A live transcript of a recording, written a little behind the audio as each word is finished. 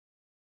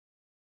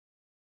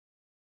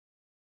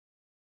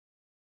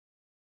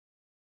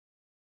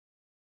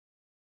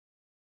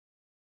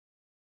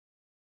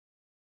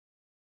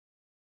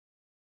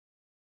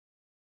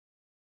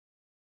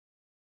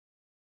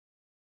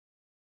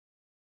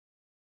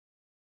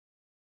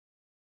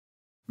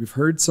we've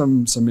heard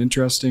some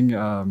interesting,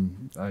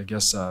 I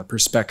guess,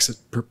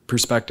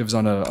 perspectives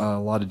on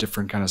a lot of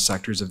different kind of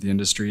sectors of the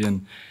industry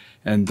and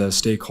the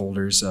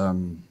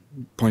stakeholders'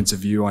 points of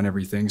view on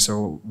everything.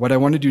 So what I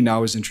want to do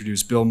now is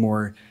introduce Bill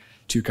more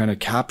to kind of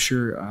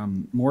capture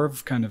more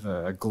of kind of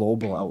a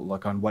global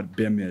outlook on what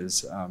BIM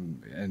is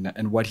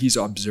and what he's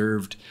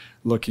observed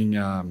looking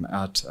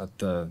at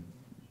the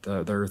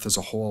Earth as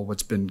a whole,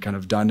 what's been kind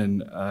of done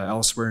in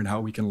elsewhere, and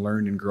how we can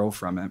learn and grow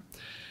from it.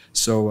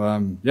 So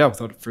yeah,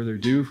 without further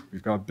ado,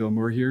 we've got Bill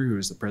Moore here, who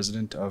is the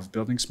president of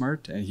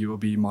BuildingSMART, and he will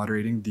be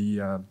moderating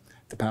the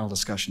panel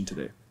discussion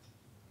today.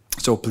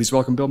 So please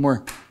welcome Bill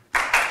Moore.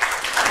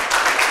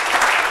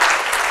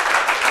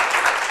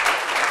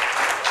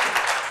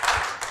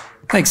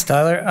 Thanks,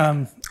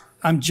 Tyler.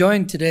 I'm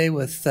joined today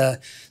with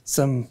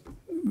some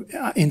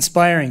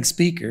inspiring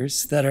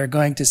speakers that are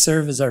going to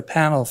serve as our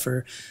panel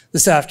for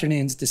this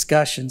afternoon's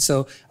discussion.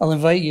 So I'll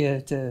invite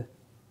you to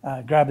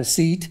grab a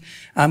seat.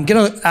 I'm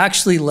going to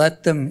actually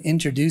let them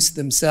introduce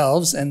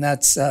themselves, and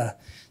that's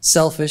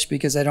selfish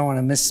because I don't want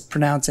to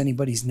mispronounce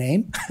anybody's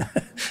name.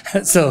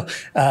 So,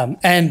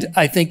 and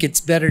I think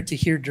it's better to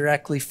hear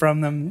directly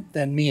from them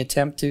than me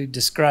attempt to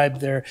describe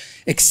their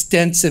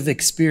extensive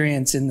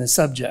experience in the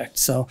subject.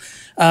 So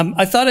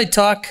I thought I'd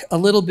talk a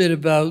little bit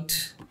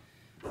about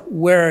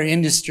where our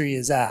industry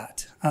is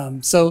at.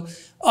 So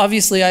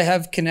obviously I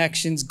have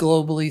connections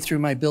globally through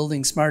my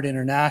BuildingSMART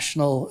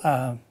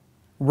International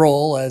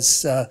role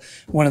as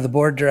one of the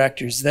board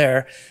directors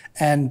there.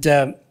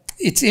 And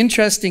it's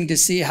interesting to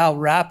see how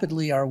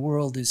rapidly our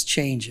world is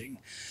changing.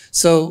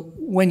 So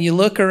when you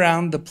look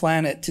around the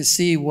planet to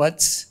see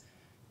what's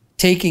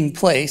taking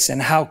place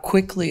and how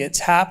quickly it's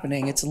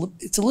happening, it's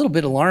a little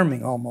bit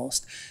alarming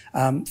almost.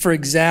 For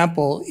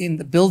example, in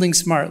the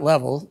BuildingSMART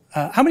level,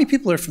 how many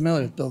people are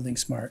familiar with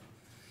BuildingSMART?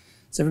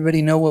 Does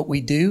everybody know what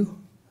we do?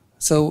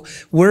 So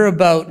we're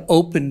about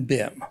open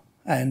BIM,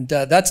 and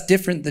that's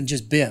different than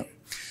just BIM.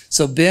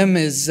 So BIM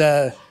is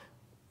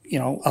you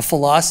know, a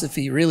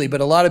philosophy really,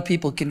 but a lot of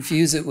people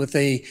confuse it with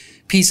a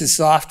piece of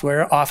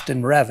software,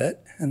 often Revit,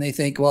 and they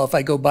think, well, if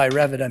I go buy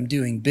Revit, I'm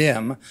doing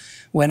BIM,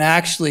 when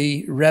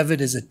actually Revit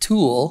is a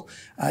tool.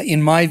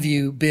 In my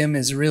view, BIM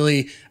is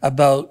really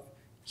about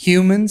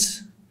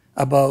humans,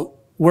 about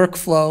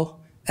workflow,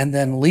 and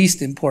then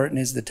least important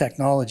is the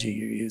technology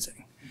you're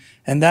using.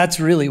 And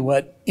that's really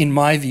what, in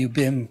my view,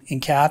 BIM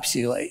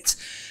encapsulates.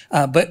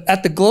 But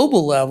at the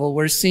global level,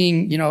 we're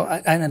seeing, you know,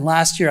 and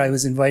last year I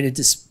was invited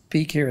to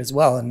speak here as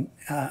well, and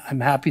I'm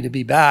happy to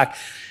be back.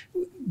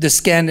 The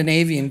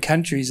Scandinavian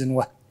countries and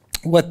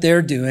what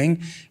they're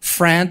doing.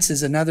 France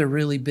is another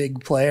really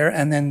big player,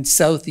 and then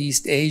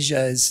Southeast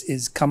Asia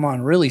is come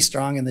on really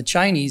strong, and the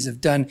Chinese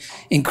have done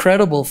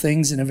incredible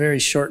things in a very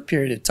short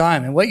period of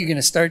time. And what you're going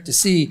to start to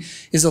see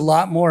is a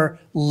lot more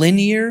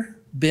linear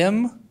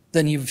BIM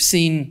than you've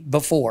seen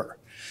before.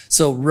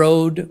 So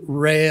road,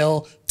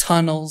 rail,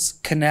 tunnels,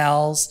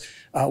 canals,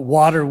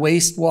 water,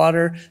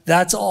 wastewater,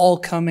 that's all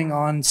coming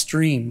on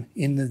stream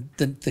in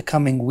the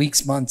coming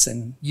weeks, months,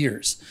 and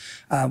years,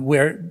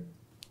 where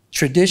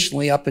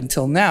traditionally up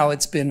until now,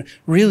 it's been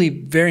really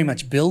very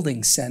much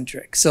building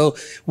centric. So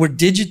we're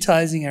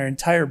digitizing our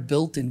entire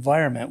built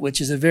environment,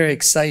 which is a very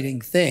exciting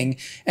thing.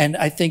 And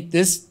I think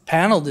this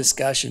panel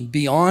discussion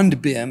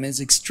beyond BIM is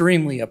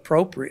extremely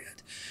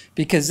appropriate,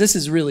 because this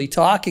is really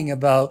talking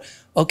about,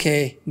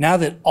 okay, now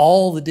that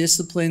all the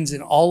disciplines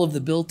and all of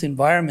the built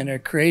environment are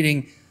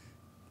creating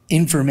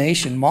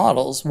information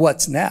models,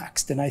 what's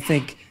next? And I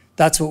think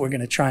that's what we're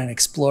going to try and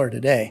explore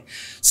today.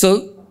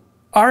 So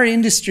our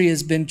industry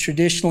has been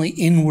traditionally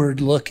inward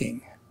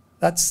looking.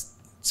 That's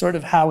sort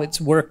of how it's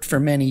worked for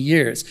many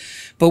years.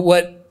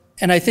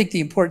 And I think the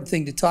important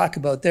thing to talk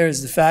about there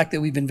is the fact that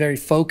we've been very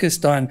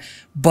focused on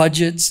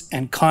budgets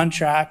and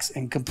contracts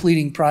and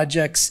completing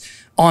projects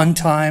on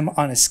time,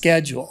 on a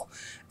schedule.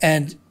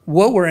 And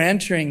what we're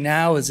entering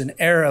now is an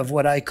era of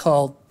what I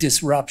call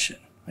disruption.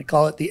 I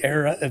call it the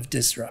era of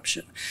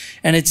disruption.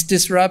 And it's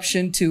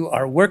disruption to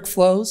our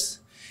workflows,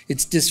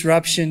 it's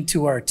disruption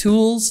to our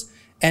tools,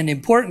 and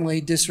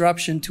importantly,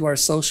 disruption to our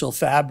social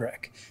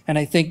fabric. And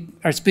I think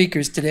our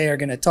speakers today are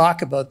going to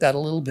talk about that a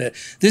little bit.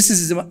 This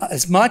is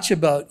as much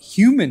about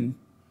human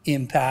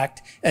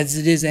impact as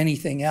it is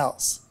anything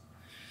else.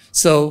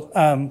 So,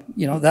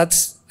 you know,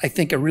 that's, I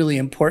think, a really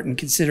important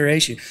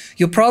consideration.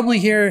 You'll probably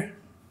hear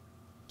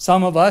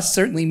some of us,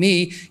 certainly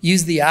me,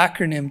 use the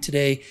acronym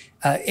today,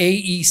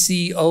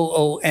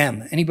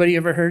 AECOOM. Anybody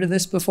ever heard of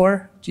this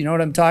before? Do you know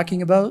what I'm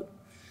talking about?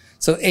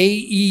 So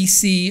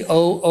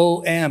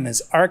AECOOM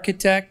is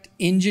architect,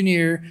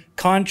 engineer,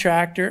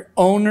 contractor,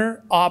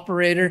 owner,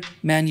 operator,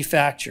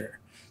 manufacturer.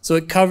 So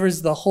it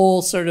covers the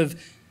whole sort of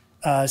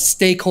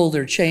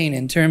stakeholder chain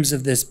in terms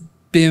of this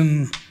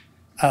BIM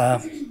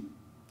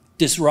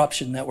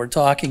disruption that we're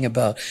talking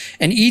about.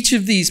 And each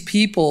of these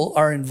people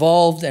are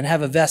involved and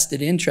have a vested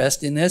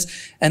interest in this.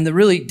 And the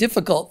really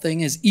difficult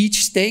thing is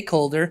each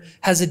stakeholder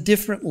has a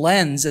different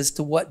lens as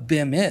to what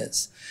BIM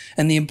is.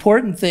 And the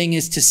important thing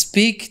is to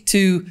speak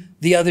to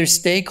the other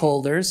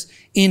stakeholders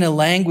in a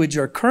language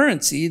or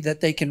currency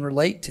that they can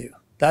relate to.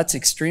 That's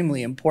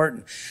extremely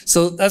important.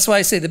 So that's why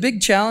I say the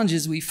big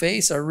challenges we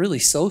face are really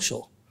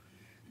social.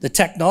 The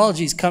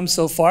technology's come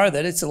so far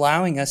that it's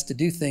allowing us to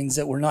do things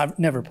that were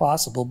never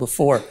possible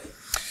before.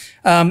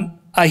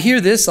 I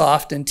hear this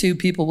often too.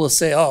 People will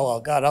say, oh,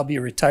 well, God, I'll be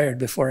retired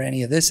before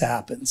any of this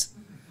happens.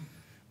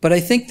 But I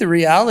think the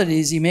reality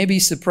is you may be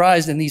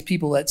surprised, and these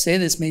people that say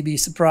this may be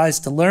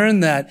surprised to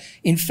learn that,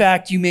 in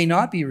fact, you may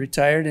not be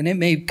retired and it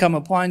may come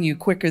upon you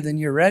quicker than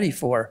you're ready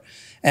for.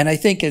 And I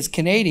think as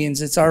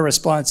Canadians, it's our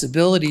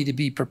responsibility to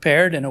be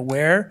prepared and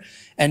aware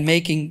and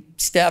making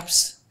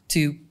steps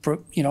to,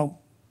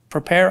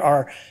 prepare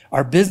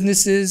our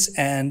businesses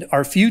and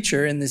our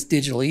future in this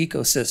digital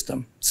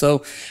ecosystem.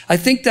 So I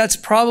think that's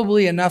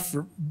probably enough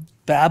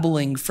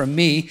babbling from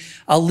me.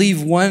 I'll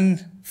leave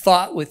one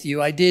thought with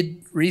you. I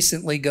did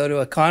recently go to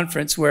a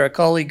conference where a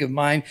colleague of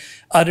mine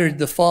uttered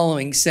the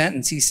following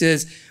sentence. He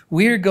says,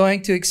 we're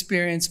going to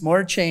experience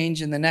more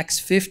change in the next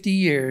 50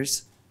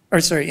 years,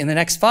 in the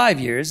next 5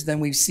 years than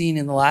we've seen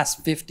in the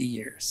last 50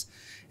 years.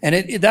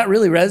 And that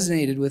really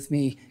resonated with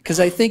me because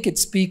I think it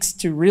speaks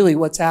to really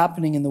what's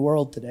happening in the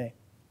world today.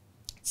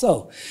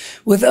 So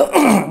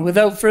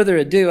without further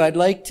ado,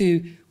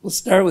 we'll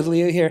start with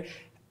Lieu here,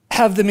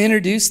 have them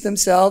introduce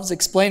themselves,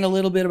 explain a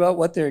little bit about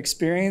what their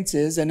experience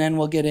is, and then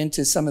we'll get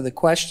into some of the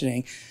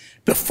questioning.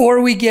 Before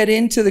we get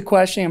into the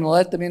questioning, I'm going to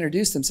let them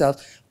introduce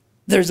themselves.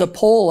 There's a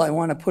poll I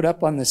want to put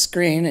up on the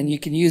screen, and you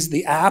can use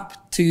the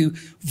app to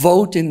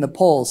vote in the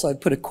poll. So I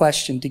put a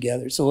question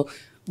together. So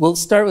we'll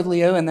start with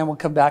Lieu, and then we'll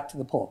come back to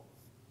the poll.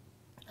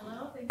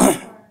 Hello, thank you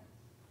for...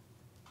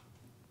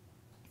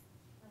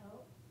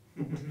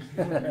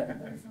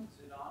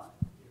 Hello?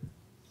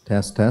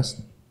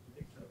 Test.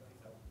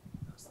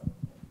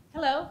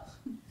 Hello.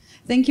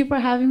 Thank you for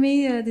having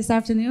me this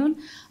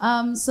afternoon.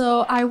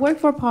 So I work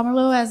for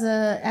Pomerleau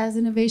as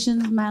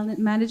innovation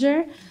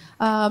manager.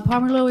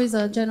 Pomerleau is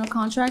a general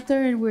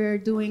contractor, and we're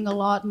doing a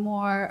lot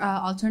more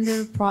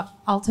alternative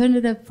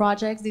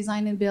projects,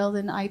 design and build,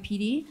 and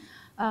IPD.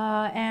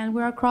 And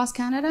we're across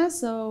Canada.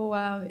 So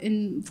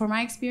for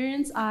my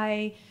experience,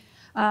 I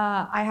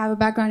have a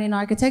background in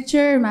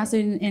architecture, master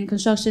in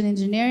construction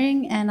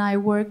engineering, and I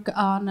work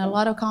on a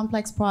lot of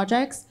complex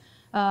projects,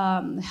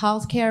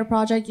 healthcare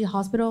projects,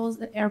 hospitals,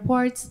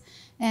 airports,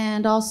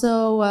 and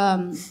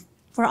also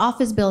for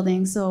office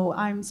buildings. So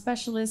I'm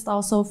specialist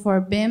also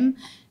for BIM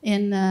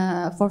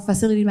for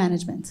facility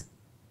management.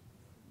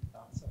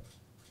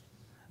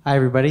 Hi,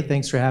 everybody.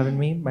 Thanks for having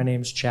me. My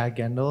name is Chad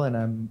Gendall, and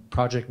I'm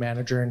project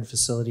manager and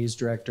facilities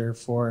director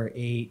for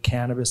a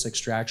cannabis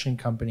extraction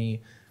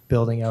company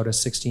building out a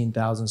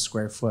 16,000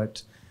 square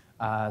foot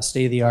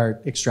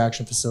state-of-the-art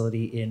extraction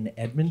facility in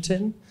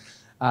Edmonton.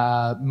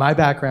 My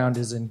background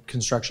is in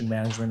construction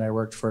management. I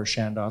worked for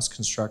Chandos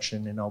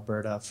Construction in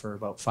Alberta for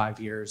about 5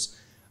 years,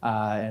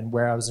 and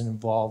where I was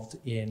involved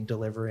in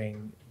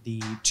delivering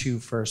the 2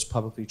 first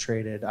publicly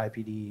traded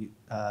IPD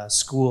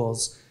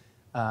schools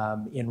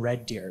in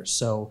Red Deer.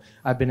 So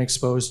I've been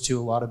exposed to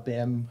a lot of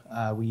BIM.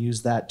 We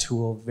use that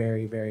tool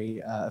very,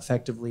 very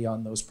effectively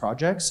on those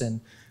projects, and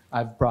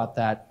I've brought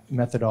that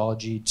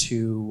methodology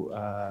to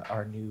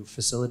our new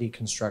facility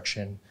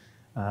construction.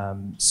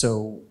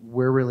 So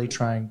we're really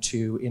trying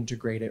to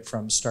integrate it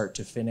from start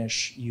to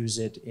finish, use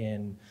it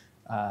in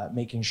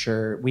making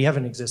sure we have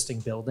an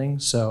existing building,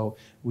 so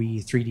we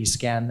 3D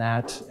scan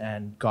that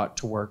and got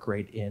to work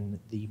right in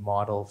the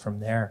model from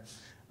there.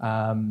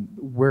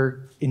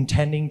 We're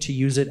intending to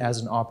use it as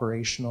an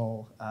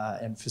operational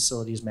and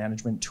facilities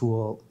management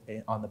tool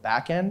on the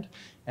back end,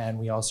 and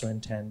we also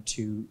intend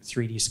to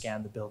 3D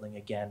scan the building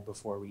again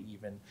before we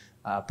even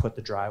put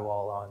the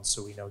drywall on,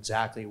 so we know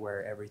exactly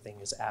where everything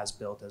is as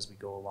built as we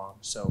go along.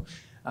 So,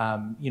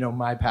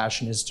 my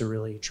passion is to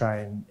really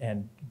try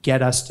and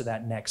get us to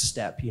that next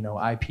step.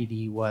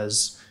 IPD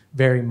was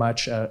very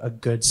much a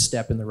good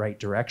step in the right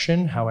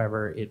direction.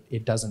 However,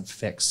 it doesn't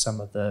fix some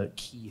of the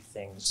key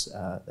things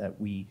that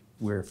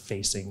we're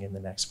facing in the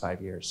next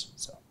 5 years.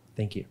 So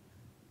thank you.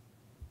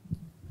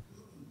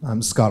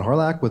 I'm Scott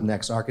Hawryluk with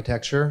Next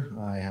Architecture.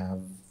 I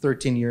have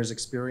 13 years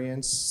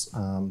experience.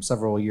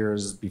 Several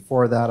years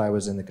before that, I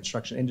was in the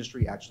construction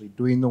industry actually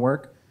doing the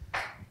work.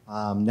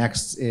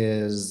 Next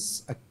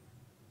is a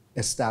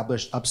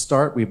established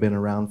upstart. We've been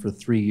around for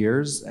 3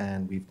 years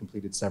and we've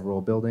completed several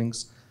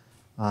buildings.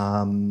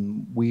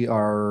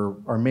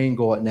 Our main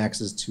goal at Next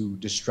is to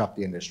disrupt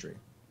the industry.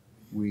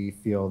 We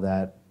feel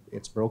that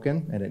it's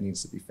broken and it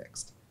needs to be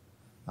fixed.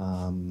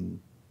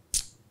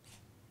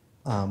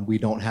 We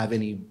don't have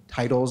any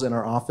titles in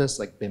our office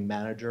like BIM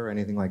manager or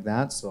anything like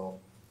that, so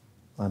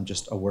I'm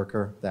just a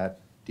worker that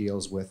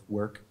deals with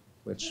work,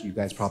 which you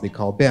guys probably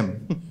call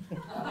BIM.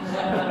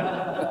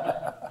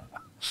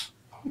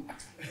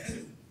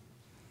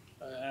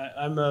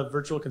 I'm a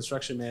virtual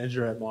construction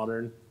manager at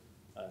Modern.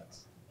 I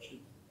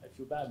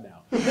feel bad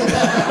now.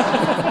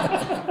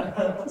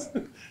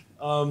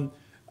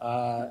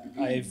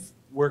 I've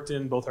worked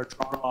in both our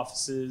Toronto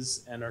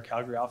offices and our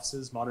Calgary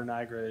offices. Modern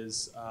Niagara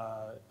is,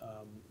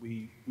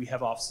 we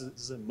have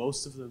offices in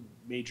most of the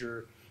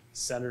major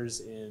centers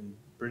in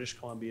British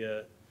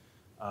Columbia,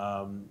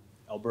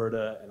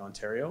 Alberta and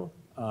Ontario.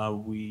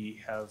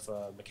 We have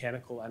a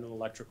mechanical and an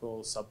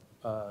electrical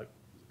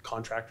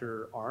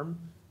contractor arm.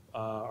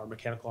 Our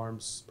mechanical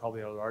arm's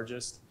probably our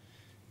largest,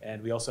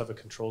 and we also have a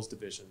controls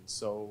division.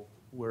 So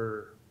we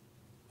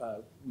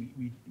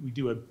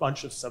do a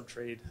bunch of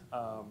subtrade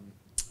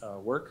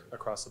work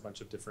across a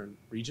bunch of different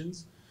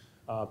regions.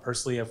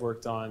 Personally, I've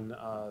worked on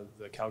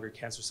the Calgary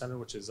Cancer Center,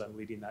 which is, I'm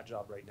leading that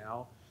job right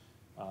now.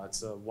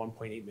 It's a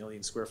 1.8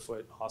 million square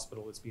foot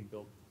hospital that's being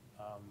built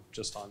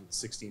just on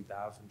 16th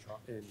Ave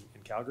in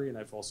Calgary, and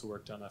I've also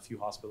worked on a few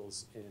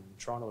hospitals in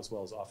Toronto, as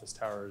well as office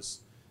towers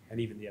and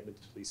even the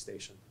Edmonton Police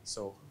Station.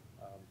 So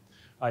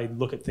I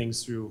look at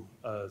things through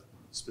a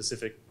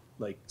specific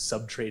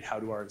sub-trade, how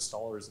do our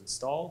installers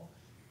install,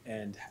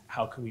 and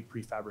how can we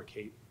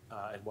prefabricate,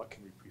 and what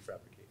can we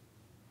prefabricate.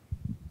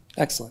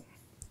 Excellent.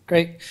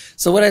 Great.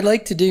 So what I'd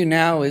like to do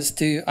now is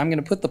I'm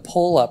going to put the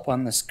poll up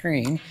on the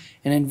screen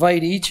and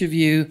invite each of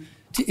you,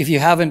 if you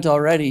haven't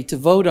already, to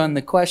vote on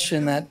the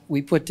question that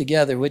we put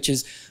together, which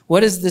is,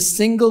 what is the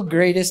single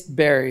greatest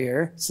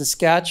barrier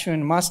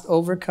Saskatchewan must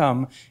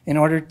overcome in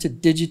order to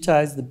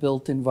digitize the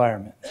built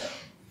environment?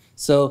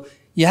 So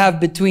you have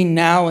between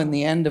now and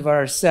the end of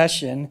our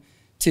session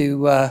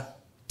to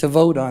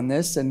vote on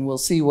this, and we'll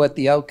see what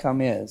the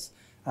outcome is.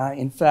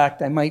 In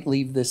fact, I might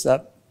leave this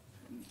up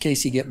in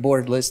case you get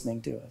bored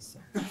listening to us.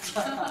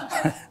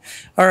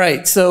 All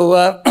right,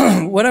 so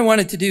what I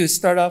wanted to do is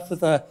start off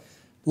with a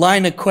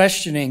line of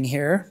questioning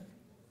here.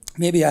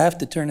 Maybe I have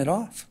to turn it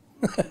off.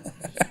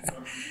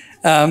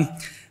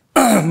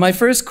 My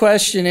first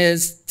question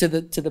is to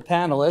the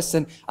panelists,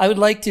 and I would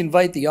like to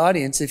invite the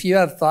audience. If you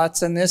have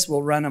thoughts on this,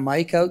 we'll run a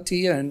mic out to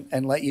you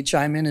and let you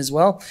chime in as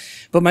well.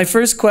 But my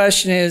first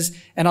question is,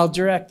 and I'll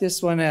direct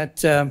this one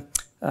at,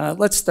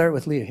 let's start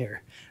with Lieu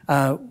here.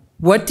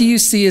 What do you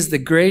see as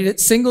the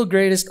single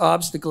greatest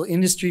obstacle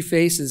industry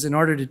faces in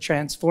order to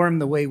transform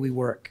the way we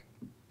work?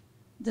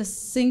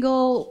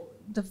 The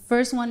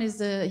first one is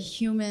the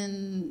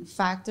human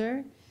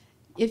factor.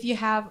 If you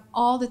have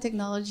all the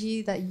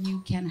technology that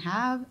you can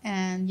have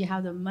and you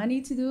have the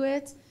money to do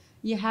it,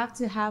 you have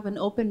to have an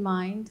open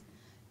mind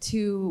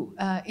to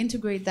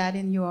integrate that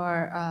in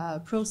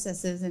your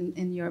processes and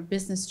in your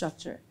business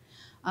structure.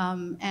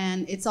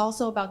 And it's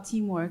also about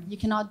teamwork. You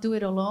cannot do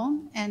it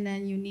alone, and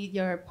then you need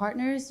your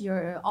partners,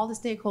 all the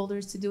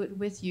stakeholders to do it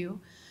with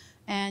you.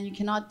 And you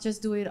cannot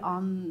just do it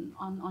on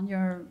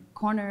your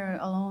corner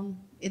alone.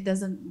 It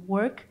doesn't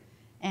work,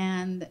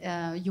 and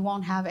you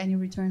won't have any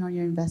return on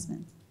your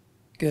investment.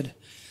 Good.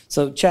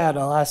 So Chad,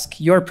 I'll ask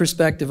your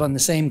perspective on the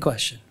same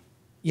question.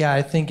 Yeah,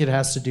 I think it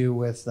has to do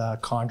with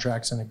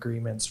contracts and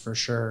agreements for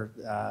sure.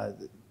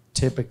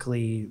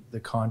 Typically, the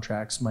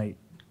contracts might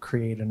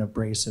create an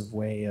abrasive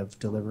way of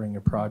delivering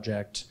a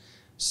project,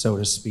 so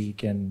to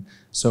speak. And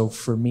so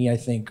for me, I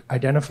think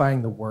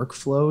identifying the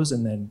workflows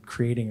and then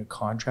creating a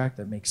contract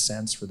that makes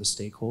sense for the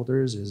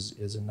stakeholders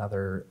is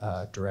another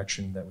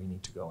direction that we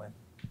need to go in.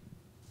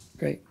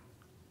 Great.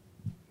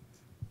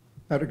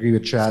 I'd agree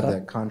with Chad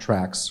that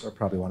contracts are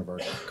probably one of our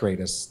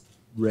greatest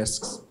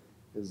risks,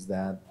 is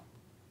that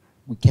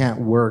we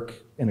can't work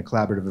in a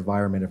collaborative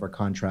environment if our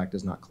contract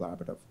is not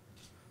collaborative.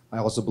 I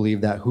also believe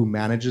that who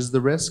manages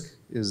the risk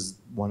is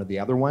one of the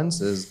other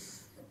ones,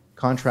 is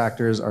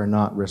contractors are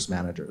not risk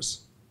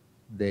managers.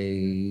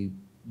 They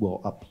will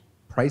up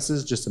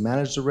prices just to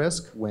manage the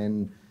risk,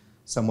 when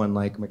someone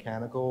like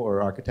mechanical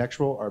or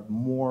architectural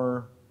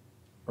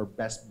are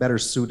better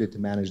suited to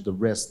manage the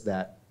risk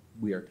that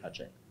we are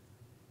touching.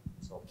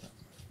 So,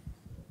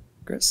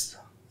 Chris?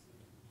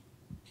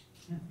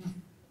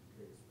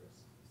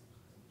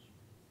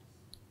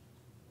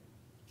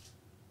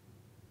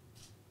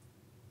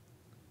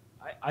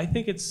 I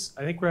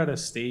think we're at a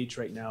stage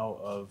right now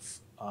of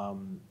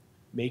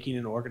making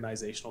an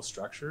organizational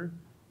structure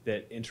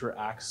that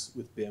interacts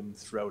with BIM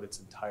throughout its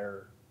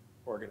entire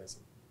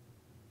organism.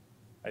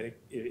 I think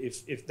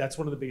if that's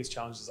one of the biggest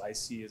challenges I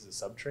see as a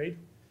subtrade,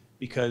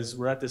 because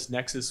we're at this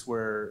nexus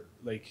where,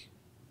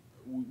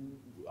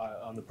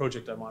 on the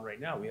project I'm on right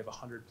now, we have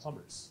 100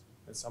 plumbers,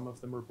 and some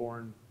of them were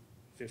born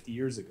 50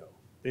 years ago.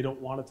 They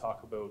don't want to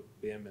talk about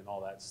BIM and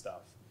all that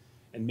stuff.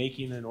 And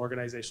making an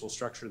organizational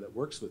structure that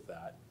works with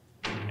that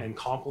and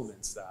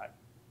complements that,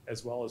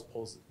 as well as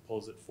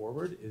pulls it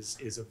forward,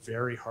 is a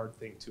very hard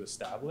thing to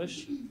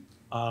establish.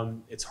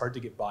 It's hard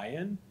to get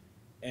buy-in,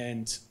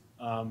 and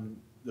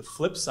the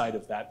flip side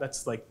of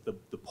that's like the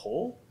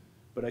pull.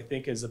 But I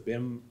think as a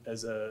BIM,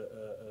 as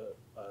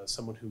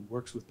someone who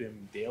works with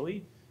BIM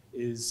daily,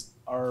 is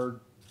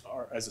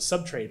as a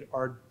subtrade,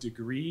 our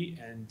degree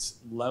and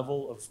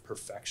level of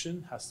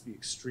perfection has to be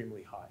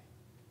extremely high.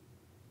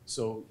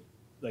 So,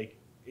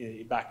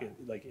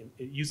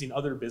 using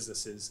other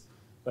businesses,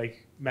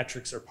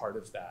 metrics are part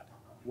of that.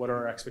 What are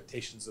our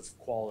expectations of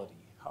quality?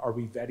 How are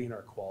we vetting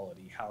our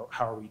quality?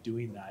 How are we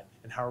doing that?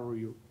 And how are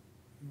we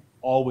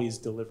always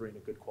delivering a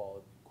good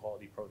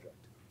quality project?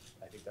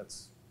 I think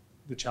that's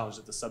the challenge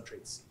that the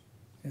subtrades see.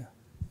 Yeah.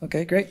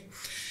 Okay, great.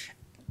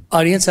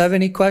 Audience, have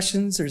any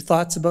questions or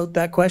thoughts about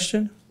that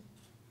question?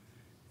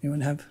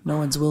 Anyone have? No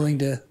one's willing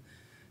to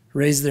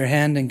raise their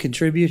hand and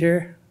contribute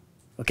here?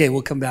 Okay,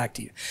 we'll come back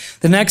to you.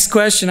 The next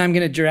question I'm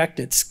going to direct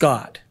at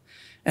Scott,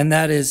 and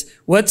that is,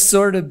 what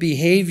sort of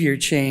behavior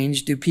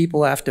change do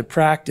people have to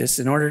practice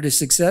in order to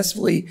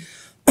successfully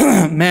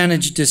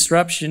manage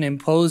disruption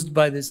imposed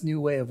by this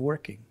new way of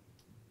working?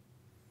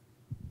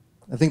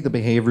 I think the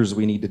behaviors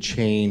we need to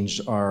change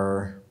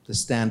are the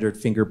standard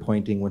finger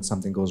pointing when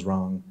something goes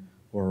wrong,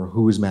 or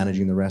who is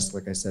managing the rest,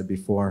 like I said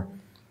before.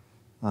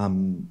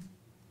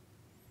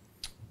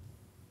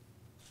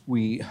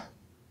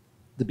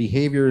 The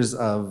behaviors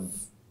of,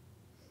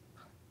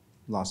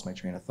 lost my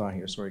train of thought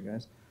here, sorry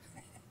guys.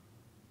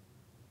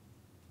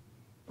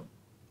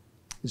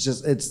 It's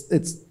just,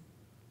 it's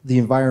the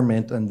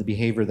environment and the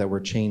behavior that we're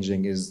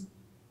changing is,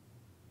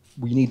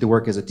 we need to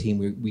work as a team.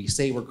 We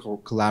say we're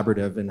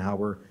collaborative and how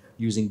we're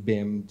using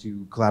BIM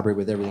to collaborate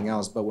with everything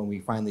else, but when we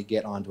finally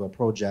get onto a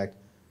project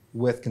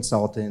with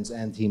consultants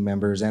and team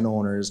members and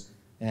owners,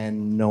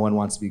 and no one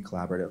wants to be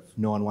collaborative.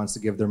 No one wants to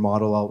give their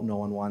model out. No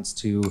one wants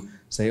to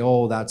say,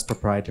 oh, that's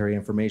proprietary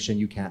information.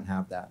 You can't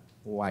have that.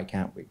 Why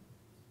can't we?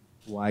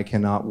 Why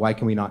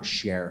can we not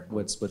share?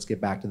 Let's get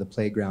back to the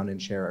playground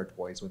and share our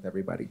toys with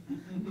everybody.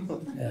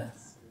 Yeah,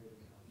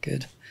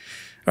 good.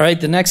 All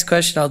right, the next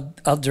question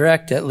I'll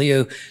direct at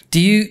Lieu.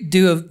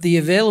 Do the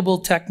available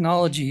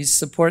technologies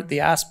support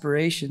the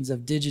aspirations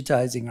of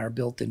digitizing our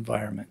built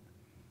environment?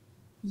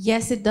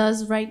 Yes, it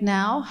does right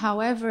now.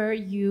 However,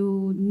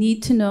 you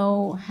need to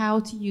know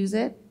how to use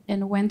it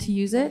and when to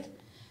use it,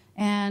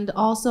 and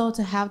also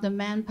to have the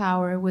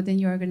manpower within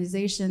your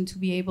organization to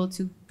be able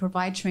to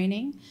provide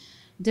training.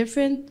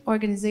 Different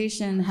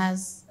organization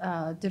has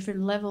a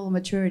different level of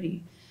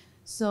maturity.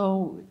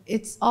 So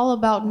it's all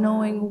about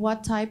knowing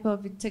what type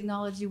of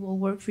technology will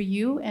work for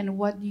you and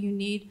what you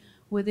need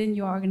within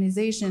your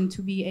organization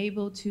to be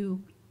able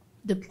to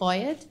deploy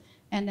it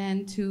and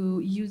then to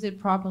use it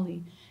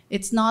properly.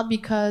 It's not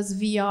because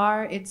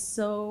VR, it's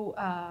so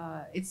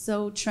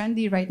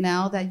trendy right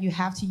now that you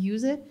have to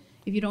use it.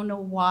 If you don't know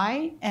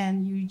why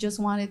and you just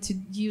wanted to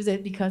use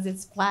it because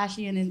it's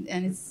flashy and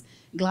it's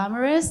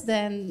glamorous,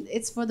 then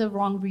it's for the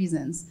wrong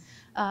reasons.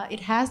 It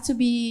has to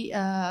be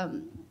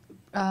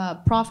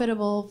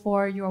profitable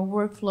for your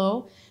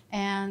workflow,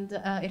 and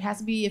it has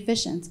to be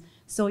efficient.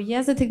 So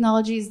yes, the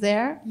technology is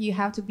there. You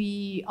have to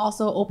be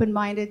also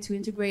open-minded to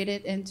integrate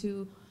it and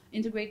to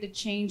integrate the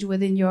change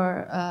within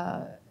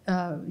your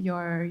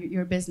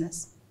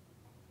business.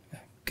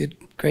 Good,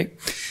 great.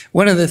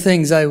 One of the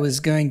things I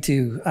was going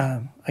to,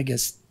 I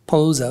guess,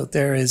 pose out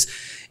there is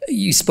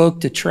you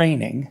spoke to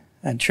training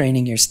and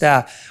training your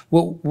staff.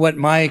 What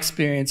my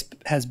experience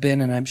has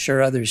been, and I'm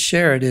sure others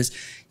share it, is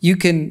you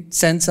can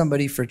send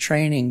somebody for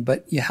training,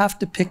 but you have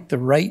to pick the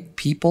right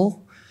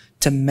people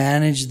to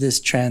manage this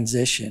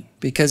transition,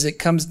 because it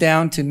comes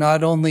down to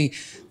not only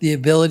the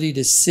ability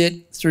to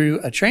sit through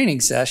a training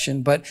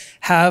session, but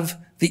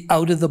have the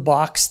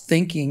out-of-the-box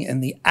thinking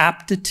and the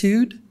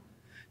aptitude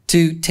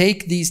to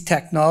take these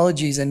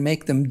technologies and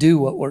make them do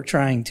what we're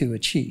trying to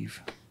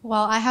achieve.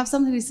 Well, I have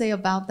something to say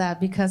about that,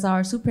 because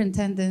our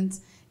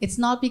superintendents, it's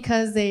not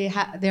because they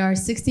are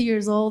 60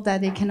 years old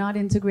that they cannot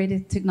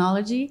integrate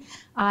technology.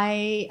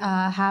 I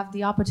have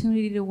the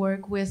opportunity to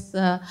work with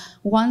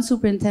one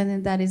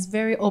superintendent that is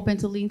very open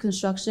to lean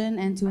construction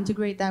and to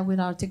integrate that with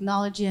our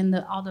technology and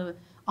all the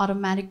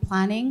automatic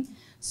planning.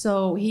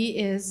 So he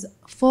is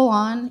full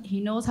on. He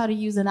knows how to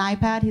use an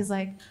iPad. He's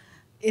like,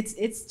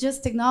 it's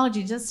just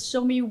technology. Just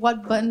show me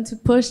what button to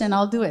push and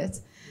I'll do it.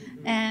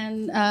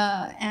 And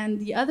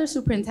the other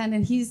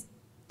superintendent, he's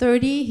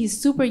 30, he's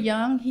super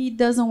young. He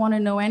doesn't want to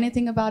know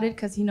anything about it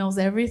because he knows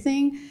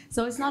everything.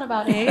 So it's not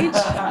about age.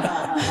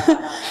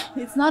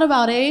 It's not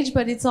about age,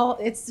 but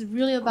it's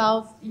really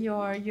about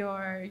your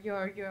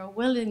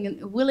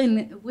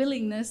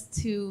willingness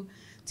to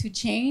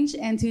change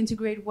and to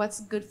integrate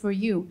what's good for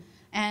you.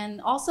 And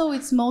also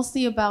it's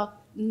mostly about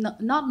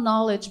not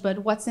knowledge, but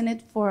what's in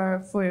it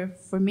for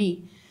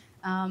me.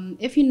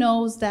 If he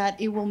knows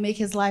that it will make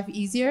his life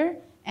easier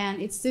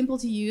and it's simple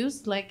to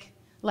use,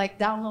 like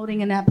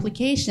downloading an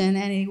application,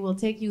 and it will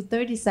take you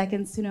 30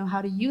 seconds to know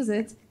how to use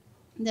it,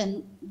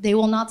 then they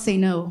will not say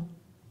no.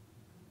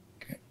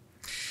 Okay.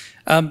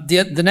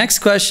 The next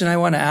question I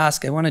want to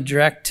ask, I want to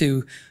direct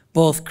to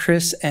both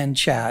Chris and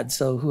Chad,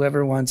 so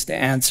whoever wants to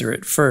answer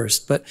it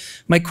first. But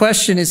my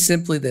question is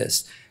simply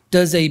this: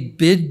 does a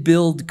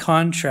bid-build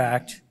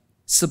contract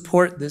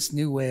support this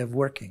new way of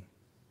working?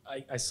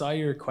 I saw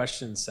your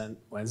question sent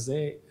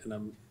Wednesday,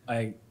 and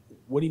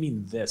what do you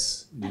mean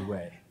this new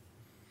way?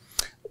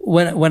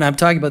 When I'm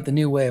talking about the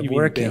new way of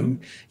working,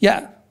 BIM?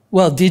 Yeah,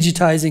 well,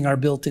 digitizing our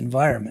built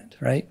environment,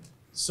 right?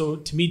 So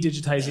to me,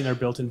 digitizing our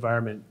built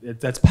environment,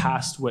 that's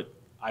past what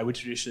I would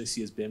traditionally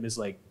see as BIM, is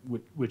like,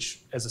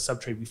 which as a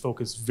subtrade, we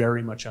focus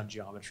very much on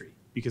geometry.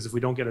 Because if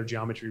we don't get our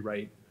geometry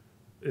right,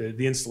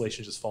 the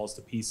installation just falls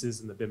to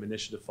pieces and the BIM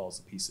initiative falls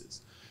to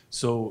pieces.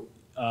 So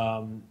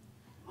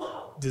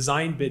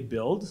design, bid,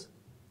 build,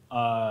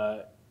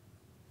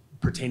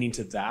 pertaining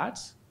to that,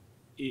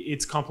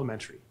 it's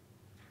complementary.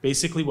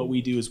 Basically what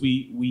we do is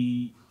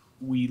we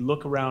we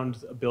look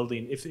around a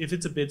building. If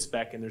it's a bid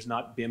spec and there's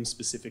not BIM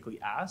specifically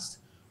asked,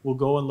 we'll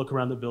go and look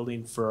around the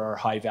building for our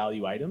high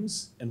value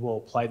items, and we'll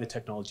apply the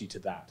technology to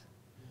that.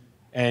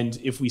 And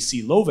if we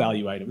see low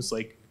value items,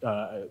 like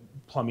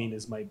plumbing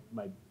is my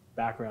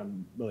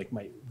background, like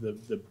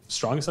the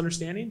strongest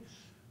understanding,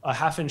 a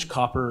 1/2-inch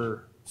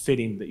copper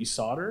fitting that you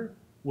solder,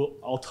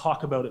 I'll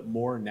talk about it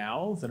more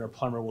now than our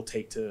plumber will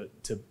take to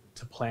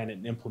plan it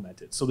and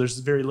implement it. So there's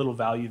very little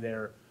value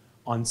there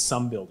on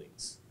some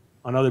buildings.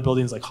 On other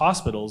buildings like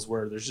hospitals,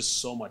 where there's just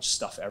so much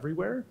stuff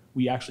everywhere,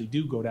 we actually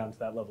do go down to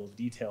that level of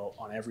detail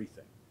on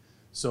everything.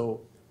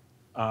 So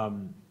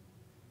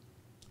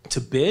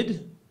to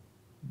bid,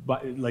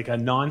 but like a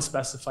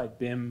non-specified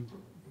BIM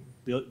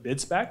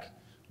bid spec,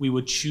 we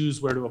would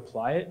choose where to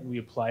apply it, and we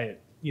apply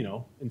it,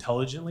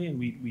 intelligently, and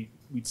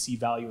we'd see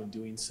value in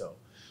doing so.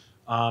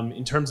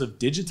 In terms of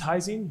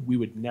digitizing, we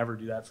would never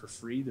do that for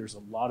free. There's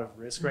a lot of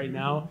risk right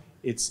now.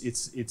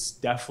 It's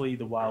definitely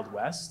the Wild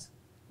West.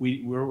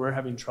 We're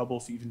having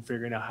trouble even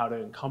figuring out how to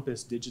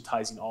encompass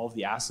digitizing all of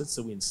the assets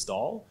that we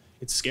install.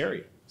 It's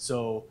scary.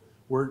 So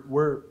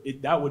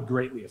that would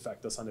greatly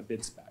affect us on a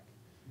bid spec.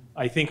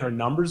 I think our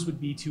numbers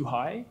would be too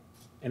high,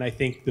 and I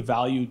think the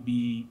value would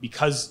be,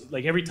 because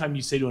like every time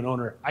you say to an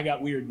owner, "I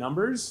got weird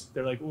numbers,"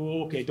 they're like,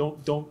 "Oh, okay,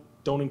 don't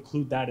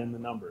include that in the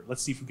number.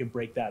 Let's see if we can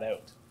break that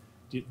out."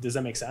 Does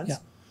that make sense? Yeah.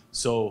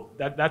 So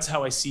that's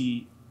how I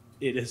see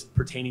it as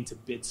pertaining to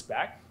bid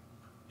spec.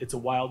 It's a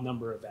wild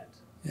number event.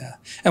 Yeah.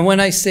 And when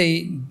I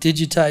say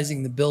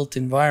digitizing the built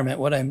environment,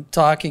 what I'm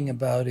talking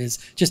about is,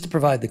 just to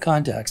provide the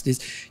context,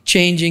 is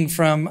changing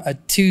from a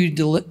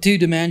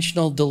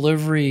two-dimensional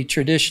delivery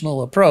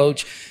traditional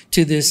approach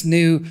to this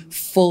new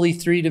fully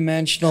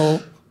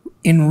three-dimensional,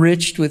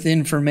 enriched with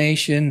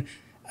information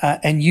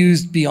and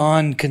used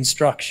beyond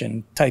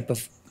construction type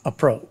of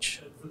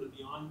approach. For the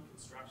beyond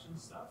construction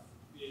stuff,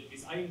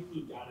 is I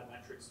include data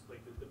metrics,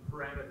 like the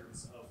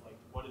parameters of like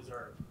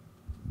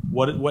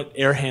what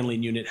air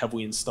handling unit have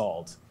we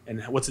installed, and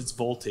what's its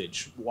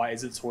voltage, why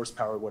is its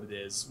horsepower what it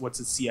is, what's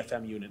its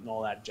CFM unit, and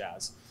all that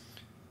jazz.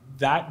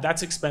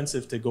 That's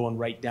expensive to go and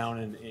write down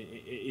in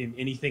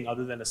anything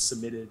other than a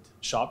submitted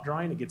shop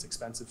drawing. It gets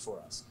expensive for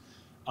us.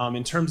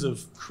 In terms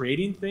of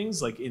creating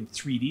things like in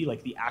 3D,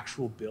 like the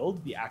actual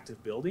build, the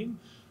active building,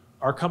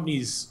 our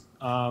companies,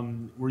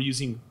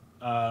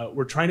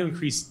 we're trying to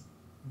increase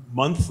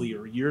monthly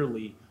or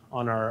yearly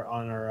on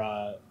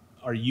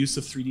our use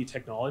of 3D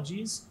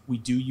technologies. We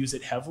do use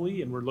it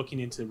heavily, and we're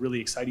looking into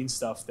really exciting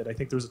stuff that I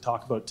think there was a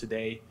talk about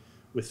today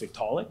with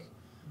Victaulic.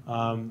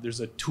 There's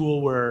a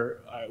tool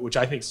which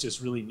I think is just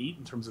really neat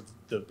in terms of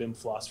the BIM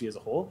philosophy as a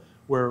whole,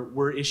 where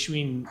we're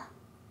issuing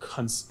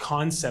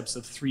concepts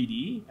of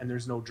 3D and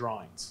there's no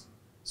drawings.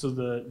 So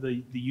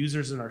the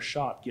users in our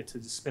shop get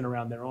to spin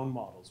around their own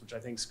models, which I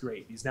think is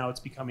great. Now it's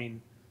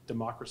becoming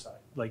democratized.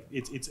 Like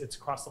it's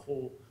across the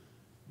whole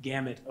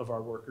gamut of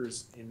our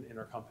workers in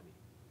our company.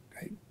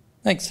 Great.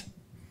 Thanks.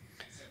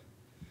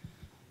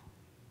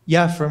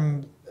 Yeah,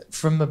 from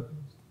the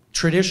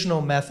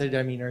traditional method,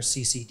 I mean, our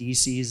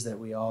CCDCs that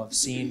we all have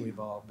seen, we've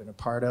all been a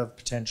part of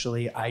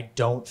potentially, I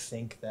don't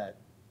think that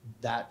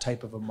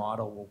type of a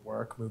model will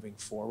work moving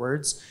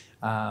forwards.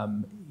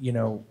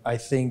 I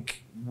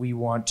think we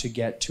want to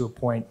get to a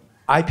point,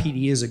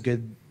 IPD is a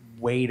good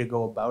way to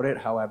go about it.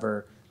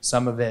 However,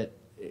 some of it,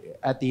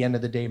 at the end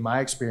of the day, my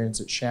experience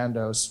at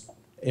Chandos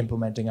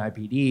implementing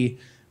IPD,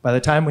 by the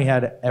time we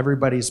had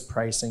everybody's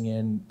pricing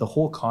in, the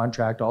whole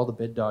contract, all the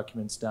bid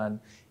documents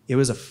done, it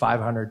was a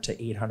 500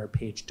 to 800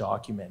 page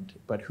document.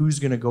 But who's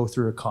going to go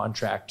through a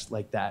contract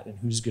like that, and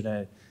who's going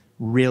to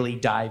really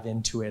dive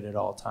into it at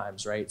all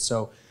times, right?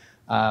 So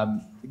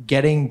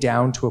getting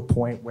down to a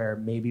point where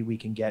maybe we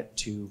can get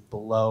to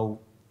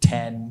below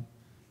 10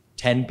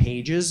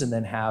 pages and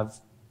then have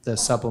the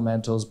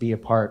supplementals be a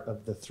part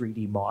of the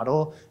 3D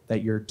model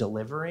that you're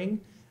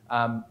delivering.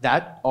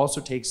 That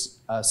also takes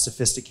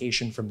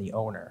sophistication from the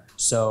owner.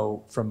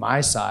 So from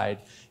my side,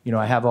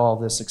 I have all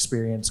this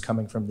experience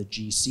coming from the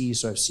GC,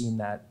 so I've seen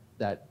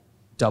that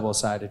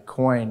double-sided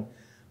coin.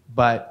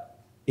 But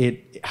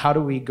how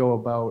do we go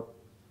about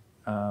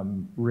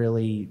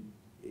really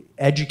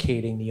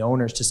educating the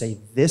owners to say,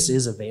 this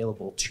is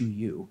available to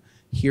you.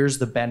 Here's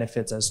the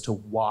benefits as to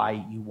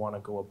why you want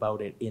to go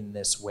about it in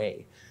this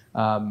way.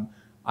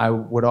 I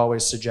would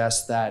always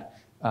suggest that,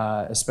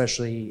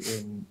 especially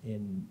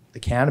in the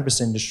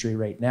cannabis industry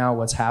right now,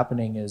 what's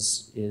happening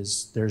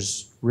is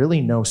there's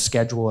really no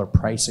schedule or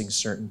pricing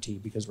certainty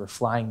because we're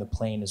flying the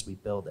plane as we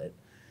build it.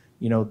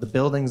 The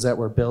buildings that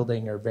we're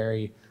building are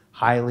very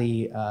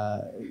highly,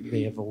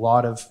 they have a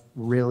lot of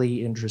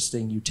really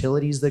interesting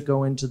utilities that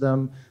go into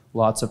them,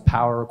 lots of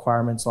power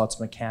requirements, lots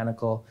of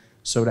mechanical.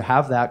 So to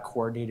have that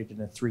coordinated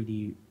in a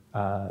 3D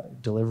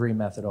delivery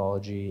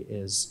methodology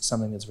is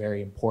something that's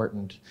very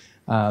important.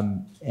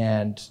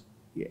 And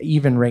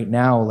even right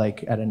now,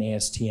 like at an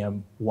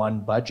ASTM 1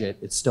 budget,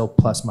 it's still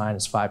plus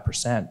minus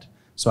 5%.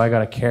 So I got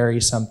to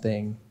carry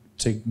something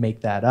to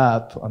make that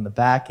up on the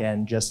back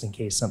end just in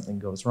case something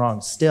goes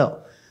wrong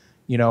still.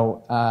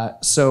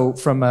 So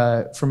from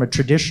a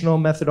traditional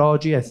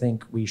methodology, I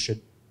think we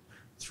should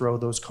throw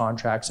those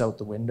contracts out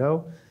the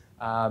window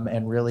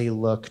and really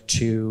look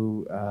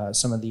to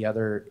some of the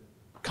other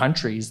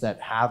countries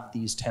that have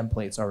these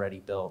templates already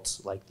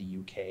built, like the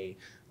UK,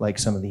 like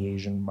some of the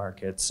Asian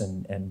markets,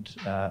 and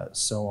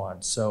so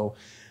on. So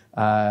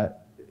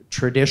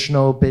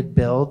traditional bid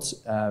build,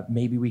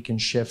 maybe we can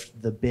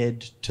shift the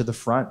bid to the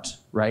front,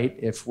 right?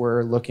 If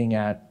we're looking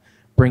at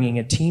bringing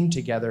a team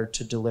together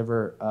to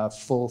deliver a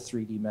full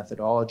 3D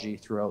methodology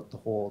throughout the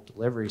whole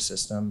delivery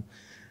system,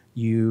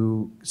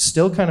 you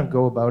still kind of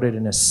go about it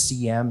in a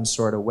CM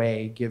sort of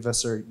way. Give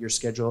us your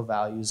schedule of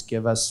values,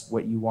 give us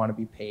what you want to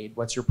be paid,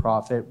 what's your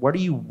profit, what are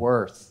you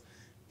worth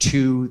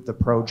to the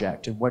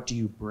project, and what do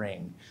you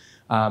bring?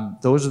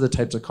 Those are the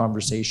types of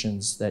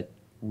conversations that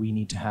we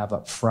need to have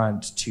up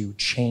front to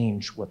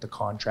change what the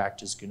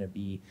contract is going to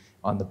be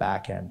on the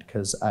back end,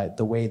 because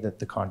the way that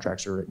the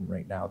contracts are written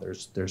right now,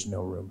 there's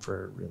no room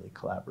for really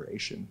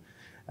collaboration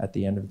at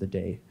the end of the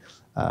day.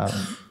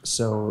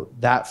 So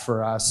that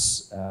for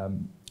us,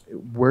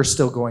 we're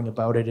still going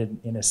about it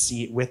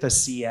with a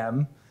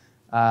CM.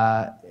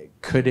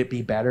 Could it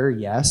be better?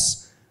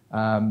 Yes.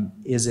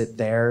 Is it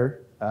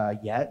there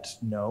yet?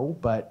 No.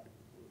 But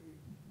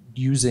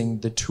using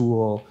the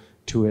tool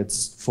to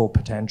its full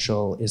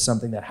potential is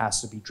something that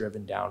has to be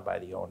driven down by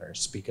the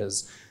owners,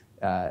 because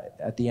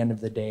at the end of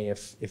the day,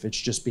 if it's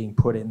just being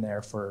put in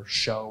there for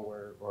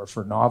show or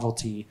for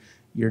novelty,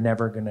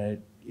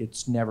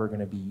 it's never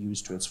gonna be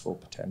used to its full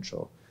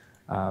potential.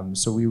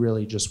 So we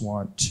really just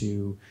want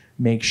to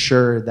make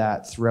sure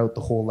that throughout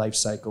the whole life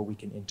cycle, we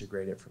can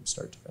integrate it from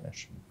start to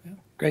finish. Yeah,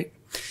 great.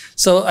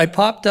 So I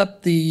popped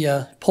up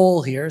the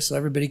poll here so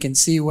everybody can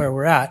see where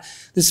we're at.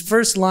 This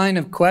first line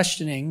of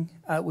questioning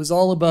was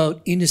all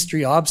about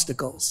industry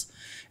obstacles.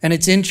 And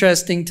it's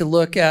interesting to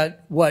look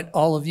at what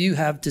all of you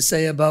have to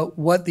say about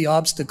what the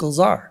obstacles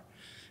are.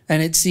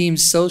 And it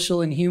seems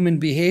social and human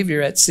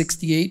behavior at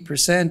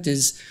 68%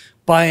 is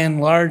by and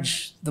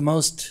large the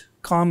most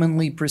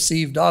commonly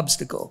perceived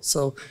obstacle.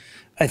 So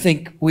I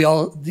think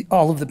all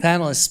of the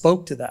panelists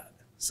spoke to that.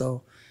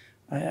 So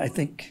I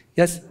think,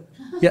 yes?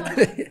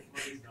 Yeah.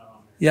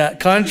 Yeah,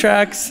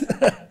 contracts.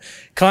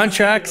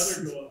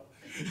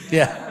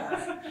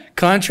 Yeah.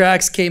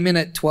 Contracts came in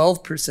at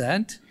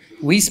 12%.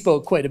 We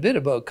spoke quite a bit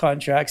about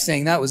contracts,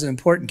 saying that was an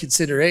important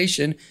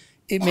consideration.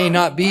 It may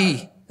not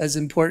be as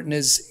important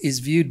as is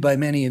viewed by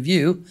many of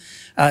you.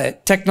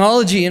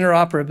 Technology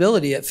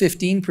interoperability at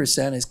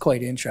 15% is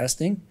quite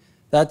interesting.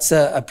 That's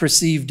a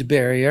perceived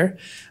barrier.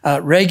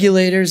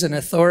 Regulators and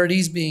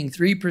authorities being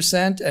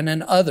 3%, and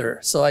then other.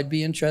 So I'd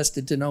be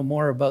interested to know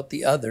more about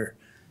the other.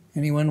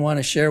 Anyone want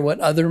to share what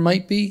other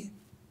might be?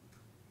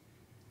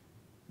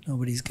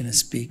 Nobody's going to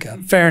speak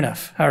up. Fair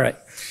enough. All right.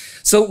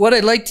 So what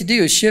I'd like to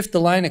do is shift the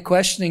line of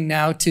questioning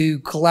now to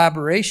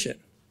collaboration.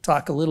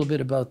 Talk a little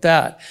bit about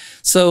that.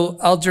 So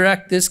I'll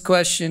direct this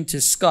question to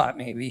Scott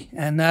maybe,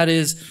 and that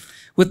is,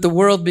 with the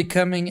world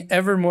becoming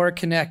ever more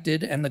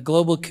connected and the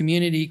global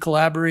community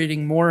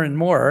collaborating more and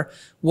more,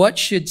 what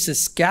should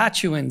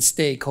Saskatchewan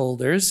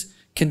stakeholders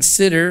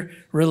consider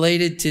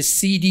related to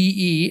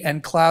CDE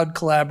and cloud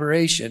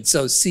collaboration?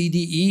 So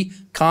CDE,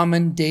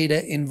 Common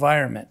Data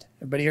Environment.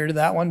 Everybody heard of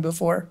that one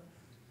before?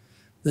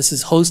 This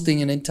is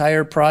hosting an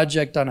entire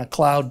project on a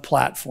cloud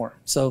platform.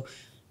 So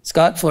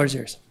Scott, floor is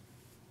yours.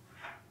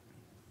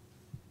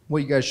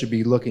 What you guys should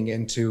be looking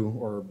into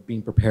or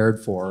being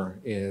prepared for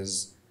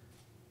is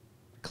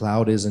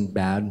cloud isn't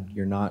bad.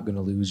 You're not going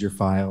to lose your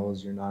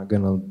files. You're not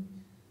going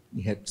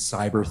to hit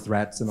cyber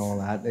threats and all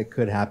that. It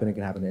could happen. It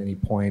can happen at any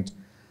point.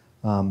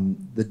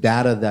 The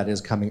data that is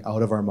coming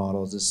out of our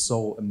models is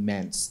so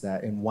immense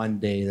that in one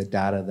day, the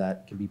data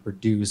that can be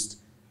produced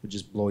would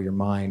just blow your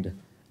mind. And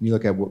you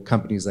look at what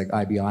companies like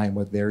IBI and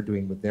what they're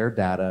doing with their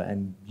data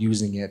and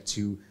using it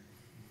to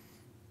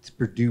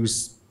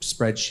produce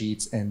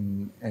spreadsheets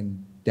and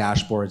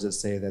dashboards that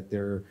say that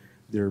they're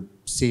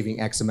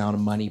saving X amount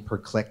of money per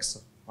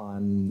clicks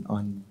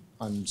on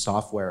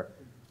software.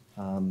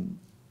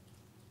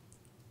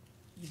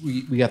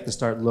 We have to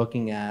start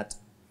looking at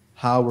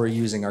how we're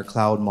using our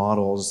cloud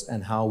models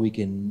and how we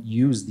can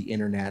use the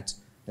internet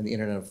and the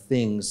Internet of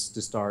Things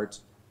to start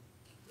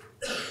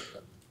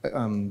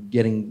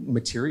getting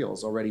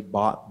materials already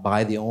bought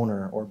by the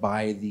owner or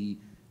by the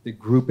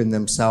group in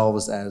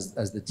themselves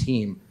as the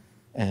team,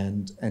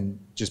 and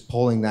just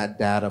pulling that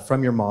data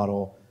from your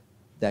model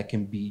that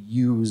can be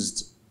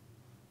used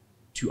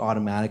to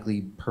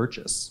automatically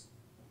purchase,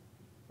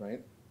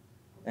 right?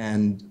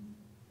 And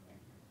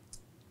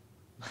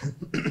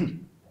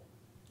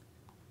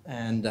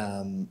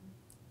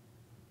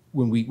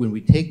when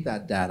we take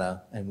that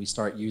data and we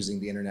start using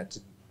the internet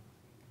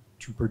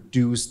to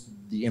produce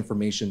the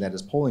information that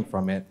is pulling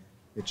from it,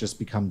 it just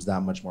becomes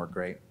that much more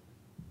great.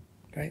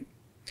 Great.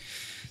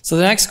 So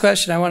the next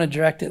question I want to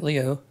direct at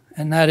Lieu,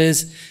 and that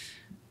is,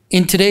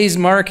 in today's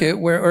market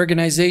where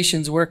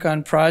organizations work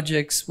on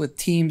projects with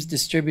teams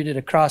distributed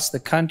across the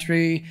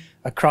country,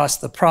 across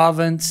the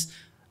province,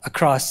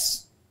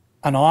 across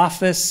an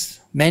office,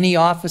 many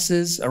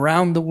offices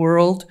around the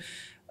world,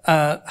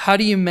 how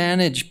do you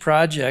manage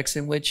projects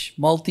in which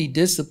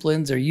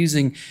multidisciplines are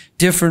using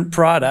different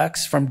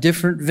products from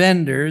different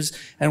vendors,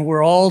 and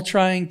we're all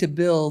trying to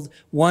build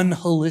one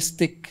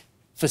holistic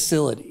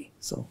facility?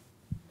 So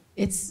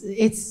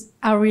it's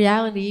our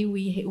reality.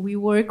 We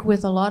work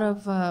with a lot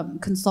of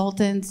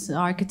consultants,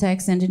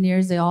 architects,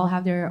 engineers. They all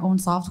have their own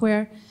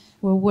software.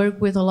 We work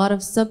with a lot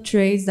of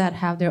sub-trades that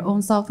have their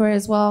own software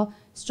as well.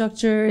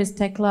 Structure is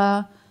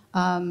Tekla,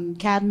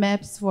 CAD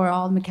maps for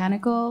all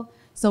mechanical.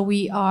 So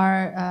we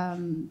are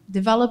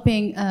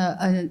developing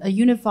a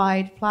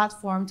unified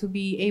platform to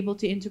be able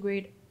to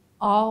integrate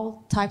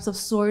all types of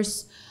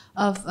source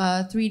of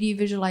 3D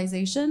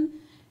visualization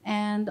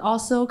and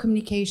also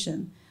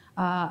communication.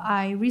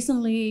 I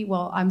recently,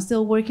 well, I'm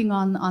still working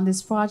on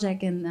this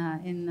project in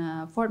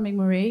Fort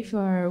McMurray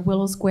for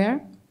Willow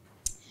Square,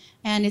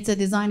 and it's a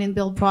design and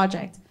build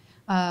project.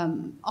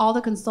 All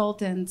the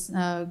consultants,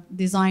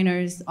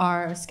 designers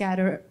are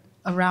scattered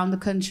around the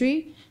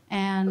country,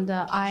 and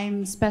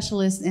I'm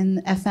specialist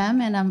in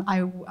FM, and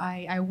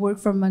I work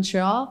from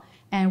Montreal,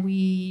 and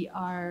we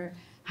are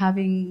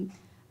having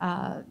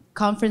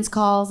conference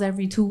calls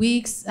every 2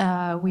 weeks.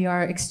 We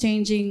are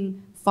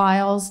exchanging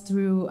files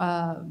through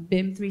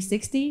BIM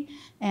 360,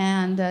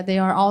 and they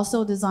are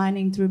also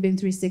designing through BIM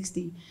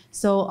 360.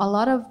 So a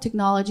lot of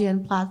technology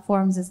and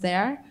platforms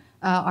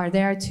are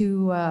there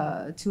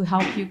to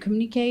help you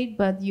communicate,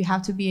 but you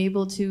have to be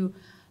able to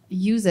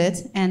use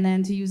it, and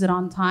then to use it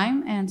on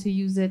time, and to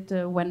use it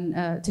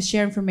to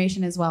share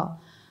information as well.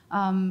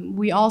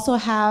 We also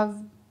have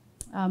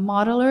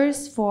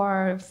modelers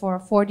for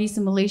 4D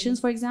simulations,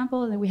 for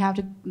example, and we have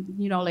to,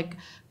 like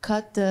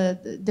cut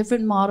the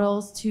different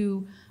models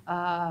to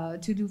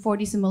do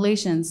 4D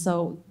simulations.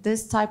 So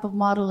this type of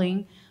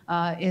modeling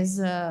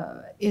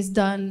is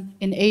done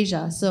in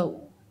Asia. So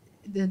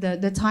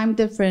the time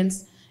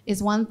difference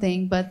is one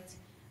thing, but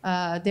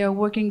they're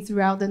working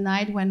throughout the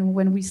night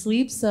when we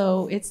sleep.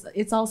 So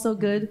it's also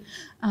good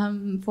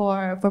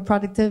for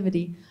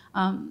productivity.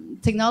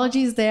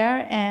 Technology is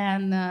there,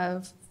 and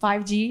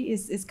 5G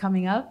is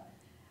coming up.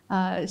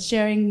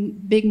 Sharing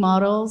big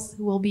models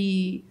will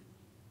be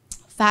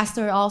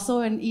faster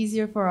also and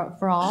easier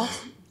for all.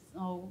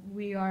 So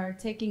we are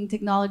taking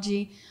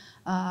technology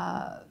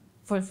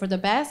for the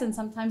best, and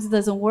sometimes it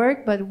doesn't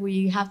work, but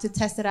we have to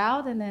test it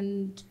out and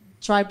then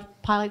try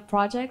pilot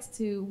projects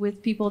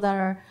with people that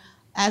are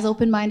as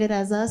open-minded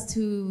as us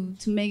to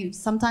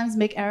sometimes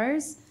make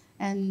errors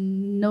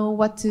and know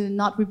what to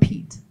not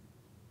repeat.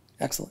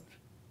 Excellent.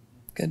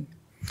 Good.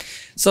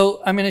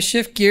 So I'm going to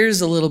shift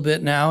gears a little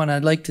bit now, and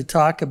I'd like to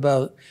talk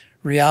about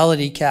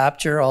reality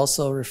capture,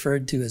 also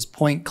referred to as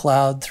point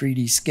cloud,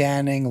 3D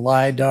scanning,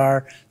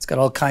 LiDAR. It's got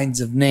all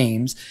kinds of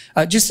names.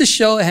 Just a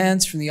show of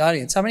hands from the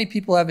audience. How many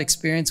people have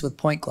experience with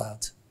point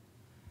clouds?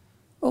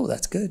 Oh,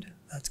 that's good.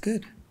 That's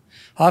good.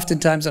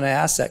 Oftentimes when I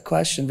ask that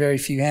question, very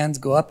few hands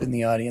go up in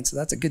the audience, so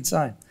that's a good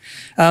sign.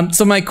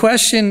 So my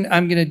question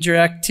I'm going to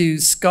direct to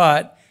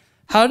Scott.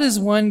 How does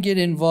one get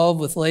involved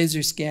with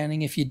laser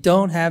scanning if you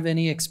don't have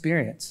any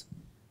experience?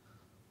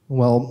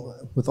 Well,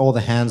 with all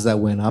the hands that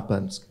went up,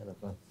 it's kind of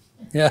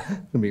Yeah.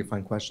 gonna be a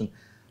fun question.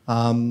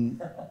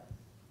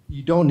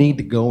 You don't need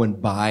to go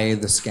and buy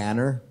the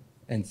scanner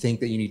and think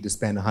that you need to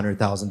spend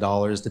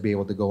 $100,000 to be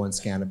able to go and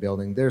scan a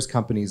building. There's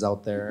companies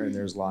out there, and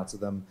there's lots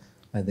of them.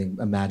 I think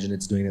Imagine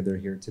It's doing it. They're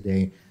here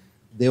today.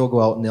 They will go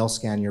out and they'll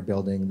scan your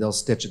building. They'll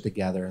stitch it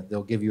together.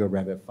 They'll give you a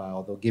Revit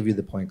file. They'll give you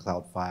the point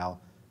cloud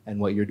file. And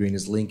what you're doing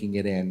is linking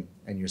it in,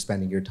 and you're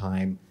spending your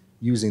time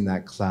using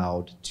that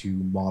cloud to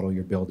model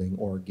your building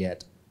or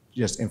get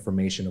just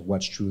information of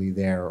what's truly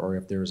there, or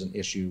if there's an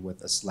issue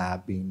with a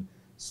slab being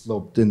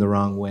sloped in the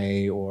wrong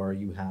way, or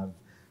you have,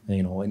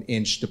 an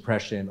inch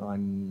depression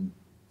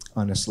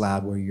on a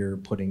slab where you're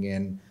putting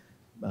in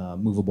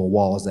movable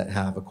walls that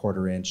have a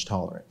 1/4 inch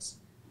tolerance.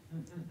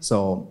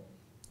 So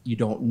you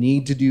don't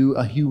need to do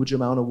a huge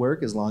amount of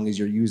work as long as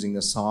you're using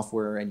the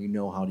software and you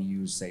know how to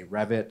use, say,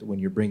 Revit. When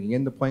you're bringing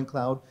in the point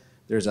cloud,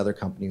 there's other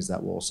companies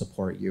that will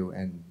support you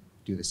and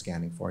do the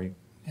scanning for you.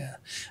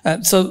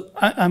 Yeah. So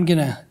I'm going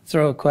to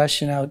throw a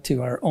question out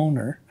to our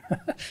owner,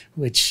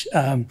 which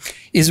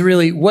is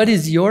really, what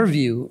is your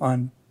view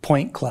on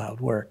point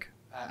cloud work?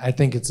 I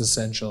think it's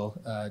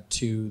essential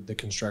to the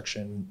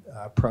construction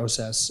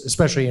process,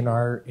 especially in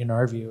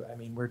our view. I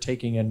mean, we're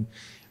taking in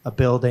a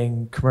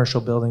building,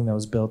 commercial building that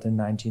was built in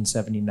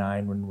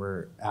 1979, when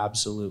we're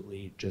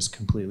absolutely just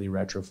completely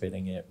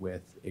retrofitting it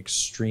with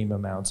extreme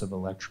amounts of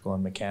electrical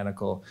and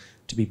mechanical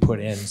to be put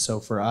in.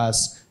 So for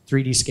us,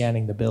 3D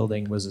scanning the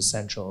building was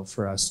essential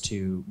for us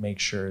to make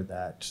sure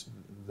that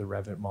the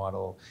Revit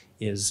model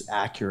is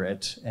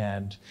accurate,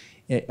 and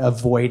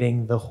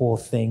avoiding the whole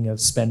thing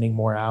of spending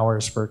more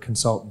hours for a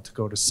consultant to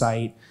go to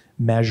site,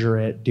 measure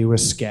it, do a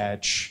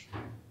sketch,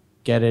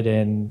 get it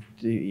in,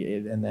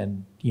 and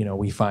then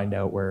we find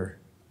out we're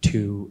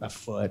 2 a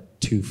foot,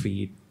 2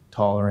 feet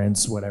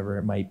tolerance, whatever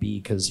it might be,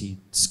 because he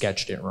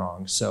sketched it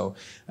wrong. So,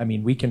 I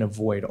mean, we can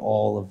avoid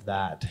all of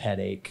that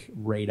headache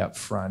right up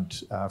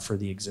front for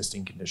the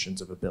existing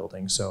conditions of a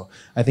building. So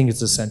I think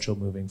it's essential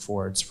moving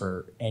forwards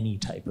for any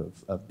type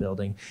of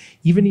building.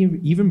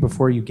 Even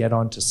before you get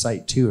onto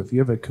site too, if you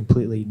have a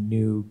completely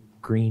new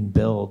green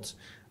build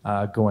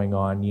going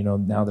on, you know,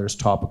 now there's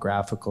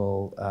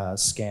topographical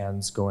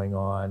scans going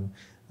on.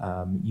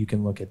 You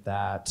can look at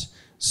that.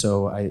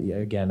 So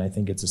I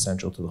think it's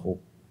essential to the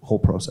whole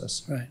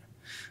process. Right.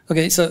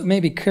 Okay, so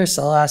maybe Chris,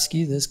 I'll ask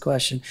you this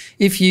question.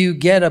 If you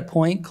get a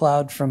point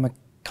cloud from a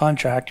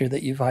contractor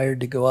that you've hired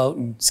to go out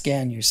and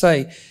scan your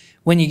site,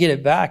 when you get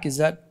it back, is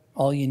that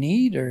all you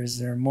need, or is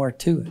there more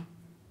to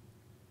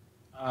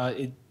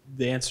it?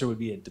 The answer would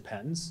be it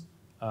depends.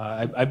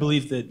 I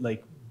believe that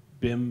like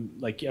BIM,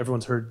 like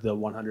everyone's heard the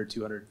 100,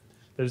 200,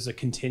 there's a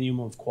continuum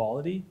of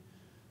quality.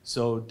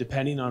 So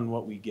depending on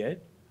what we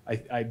get,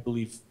 I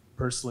believe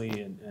personally,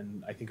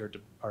 and I think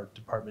our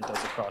department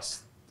does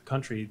across the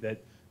country,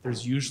 that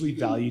there's usually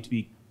value to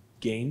be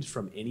gained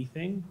from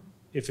anything.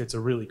 If it's a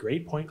really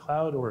great point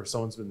cloud, or if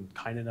someone's been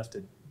kind enough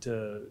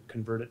to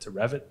convert it to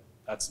Revit,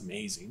 that's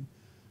amazing.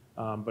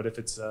 But if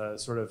it's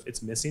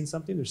it's missing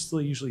something, there's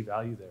still usually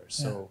value there.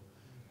 So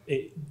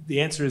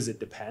the answer is it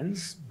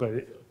depends,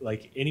 but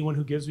like anyone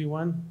who gives me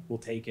one, we'll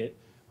take it.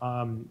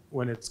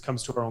 When it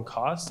comes to our own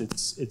cost,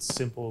 it's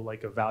simple,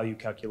 like a value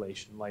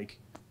calculation. Like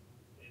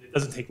it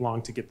doesn't take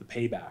long to get the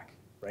payback,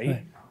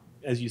 right?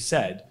 As you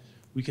said,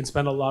 we can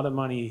spend a lot of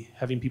money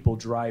having people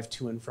drive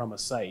to and from a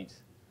site.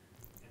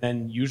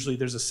 And usually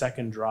there's a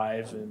second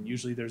drive, and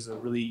usually there's a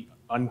really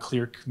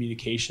unclear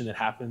communication that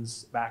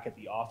happens back at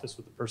the office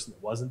with the person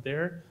that wasn't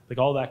there. Like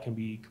all that can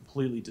be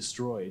completely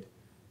destroyed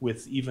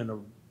with even a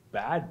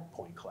bad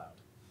point cloud.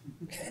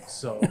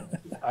 So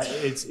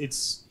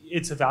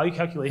it's a value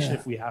calculation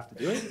if we have to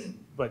do it,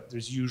 but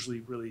there's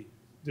usually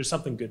there's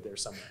something good there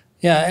somewhere.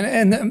 Yeah,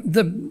 and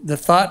the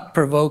thought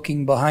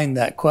provoking behind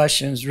that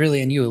question is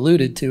really, and you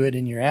alluded to it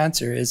in your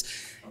answer, is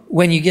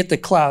when you get the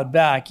cloud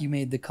back, you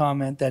made the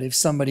comment that if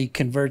somebody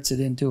converts it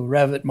into a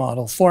Revit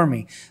model for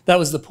me, that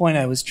was the point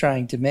I was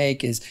trying to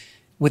make, is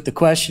with the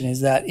question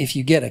is that if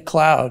you get a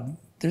cloud,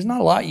 there's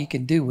not a lot you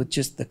can do with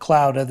just the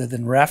cloud other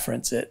than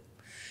reference it.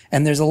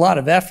 And there's a lot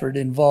of effort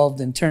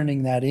involved in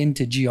turning that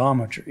into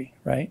geometry,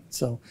 right?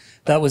 So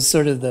that was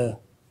sort of the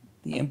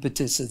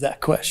impetus of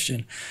that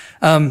question.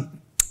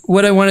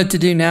 What I wanted to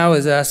do now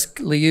is ask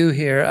Lieu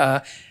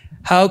here,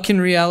 how can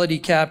reality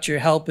capture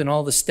help in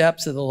all the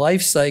steps of the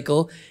life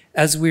cycle,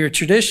 as we are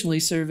traditionally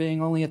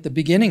surveying only at the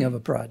beginning of a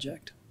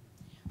project?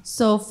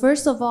 So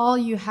first of all,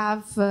 you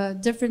have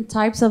different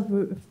types of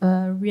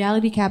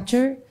reality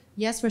capture.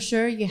 Yes, for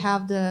sure, you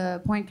have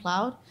the point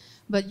cloud,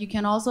 but you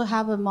can also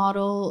have a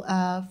model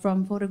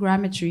from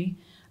photogrammetry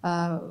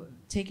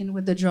taken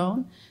with the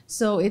drone.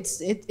 So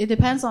it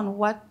depends on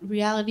what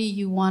reality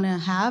you want to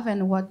have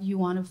and what you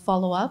want to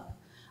follow up.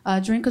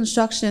 During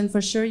construction,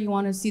 for sure, you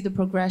want to see the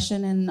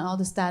progression and all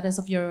the status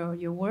of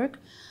your work.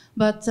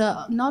 But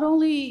not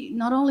only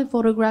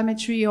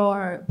photogrammetry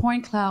or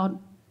point cloud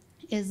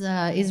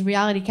is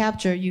reality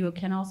capture. You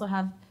can also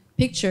have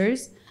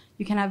pictures,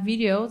 you can have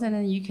videos, and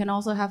then you can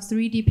also have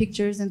 3D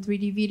pictures and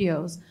 3D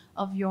videos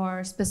of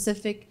your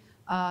specific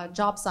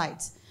job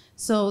sites.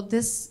 So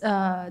this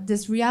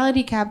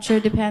reality capture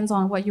depends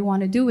on what you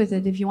want to do with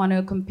it. If you want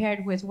to compare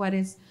it with what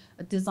is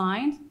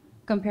designed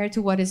compared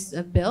to what is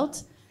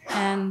built,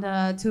 and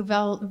to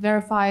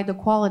verify the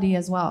quality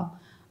as well.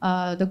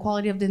 The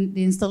quality of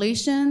the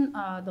installation,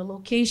 the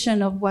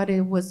location of what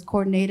it was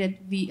coordinated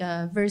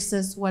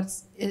versus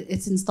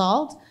it's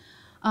installed.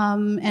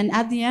 And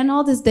at the end,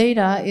 all this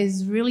data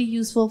is really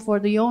useful for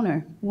the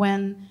owner.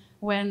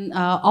 When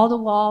all the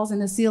walls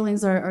and the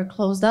ceilings are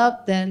closed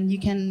up, then you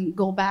can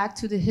go back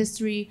to the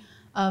history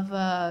of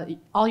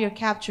all your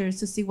captures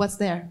to see what's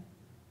there.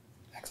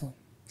 Excellent.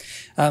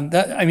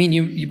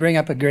 You bring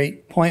up a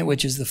great point,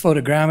 which is the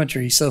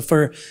photogrammetry. So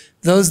for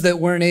those that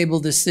weren't able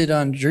to sit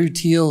on Drew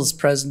Teal's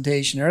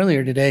presentation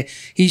earlier today,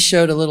 he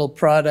showed a little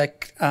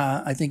product,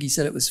 I think he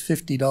said it was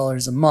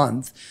 $50 a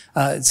month.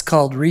 It's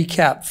called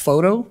Recap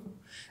Photo.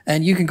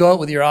 And you can go out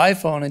with your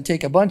iPhone and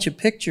take a bunch of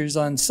pictures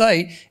on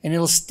site, and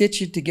it'll stitch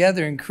it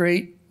together and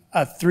create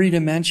a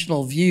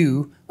three-dimensional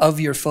view of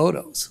your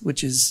photos,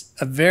 which is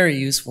a very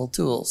useful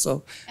tool.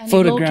 So and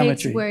photogrammetry it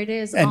locates where it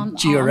is and on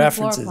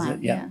georeferences the floor plan.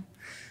 it. Yeah.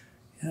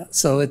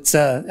 So it's,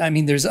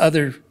 there's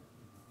other,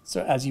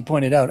 so as you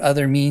pointed out,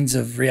 other means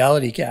of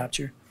reality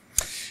capture.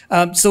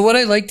 So what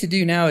I'd like to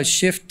do now is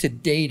shift to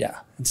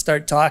data and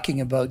start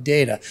talking about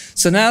data.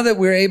 So now that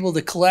we're able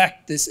to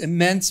collect this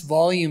immense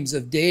volumes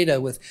of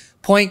data with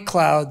point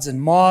clouds and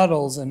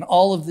models and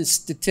all of this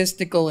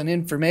statistical and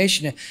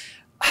information,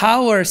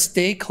 how are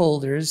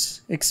stakeholders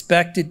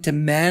expected to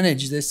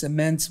manage this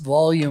immense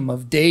volume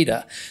of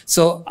data?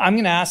 So I'm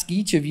going to ask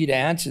each of you to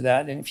answer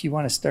that, and if you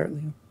want to start,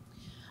 Lieu.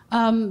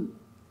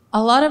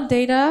 A lot of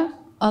data,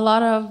 a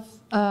lot of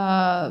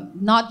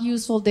not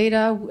useful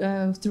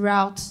data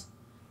throughout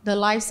the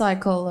life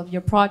cycle of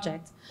your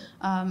project.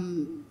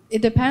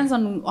 It depends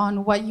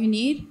on what you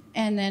need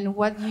and then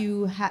what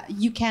you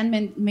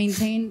can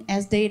maintain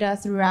as data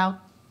throughout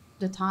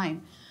the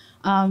time.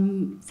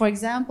 For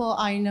example,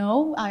 I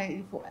know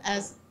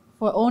as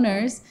for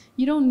owners,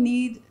 you don't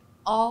need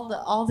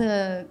all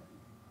the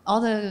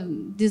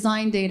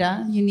design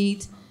data. You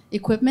need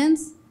equipment.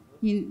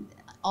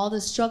 All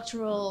the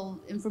structural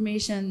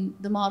information,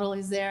 the model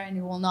is there and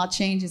it will not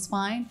change. It's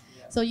fine.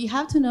 Yeah. So you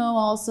have to know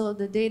also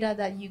the data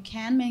that you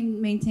can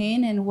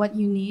maintain and what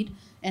you need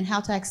and how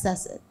to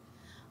access it.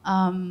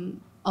 A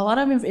lot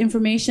of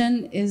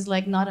information is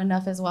like not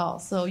enough as well.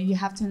 So you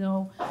have to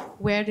know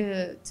where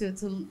to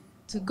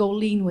go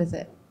lean with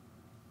it.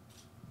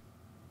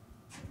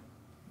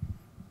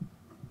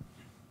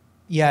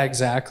 Yeah,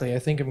 exactly. I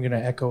think I'm going to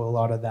echo a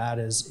lot of that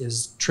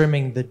is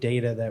trimming the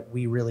data that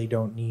we really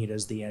don't need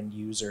as the end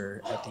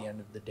user at the end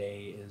of the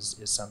day is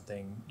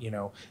something, you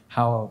know,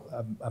 how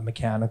a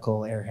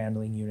mechanical air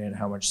handling unit,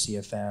 how much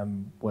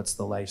CFM, what's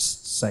the life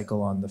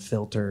cycle on the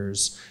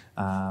filters,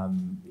 that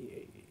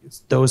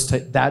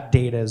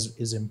data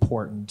is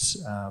important,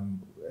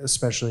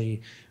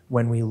 especially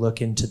when we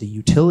look into the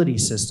utility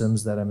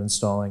systems that I'm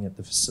installing at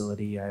the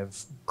facility. I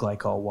have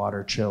glycol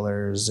water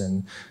chillers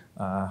and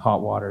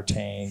hot water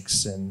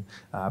tanks and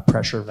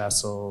pressure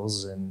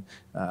vessels and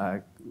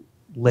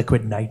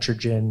liquid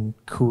nitrogen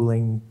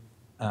cooling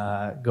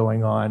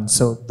going on.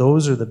 So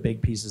those are the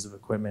big pieces of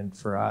equipment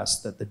for us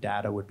that the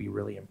data would be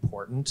really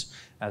important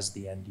as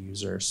the end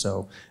user.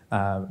 So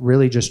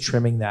really just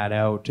trimming that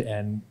out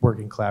and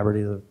working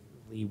collaboratively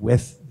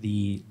with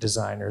the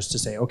designers to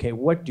say, okay,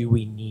 what do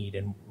we need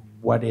and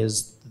what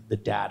is the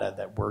data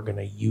that we're going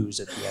to use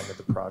at the end of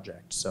the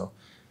project? So.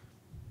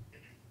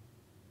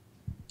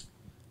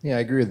 Yeah,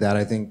 I agree with that.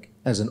 I think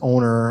as an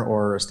owner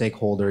or a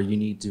stakeholder, you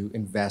need to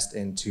invest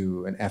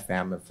into an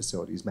FM, a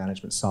facilities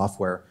management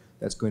software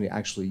that's going to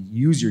actually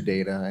use your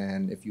data.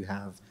 And if you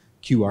have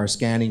QR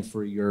scanning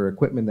for your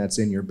equipment that's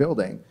in your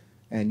building,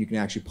 and you can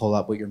actually pull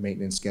up what your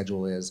maintenance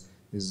schedule is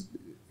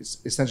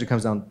essentially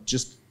comes down,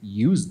 just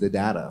use the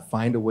data.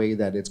 Find a way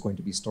that it's going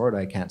to be stored.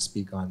 I can't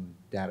speak on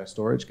data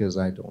storage because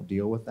I don't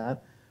deal with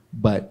that,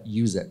 but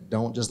use it.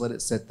 Don't just let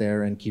it sit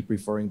there and keep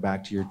referring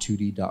back to your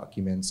 2D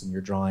documents and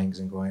your drawings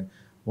and going,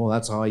 well,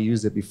 that's how I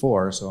used it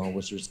before, so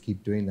let's just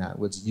keep doing that.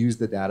 Let's use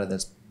the data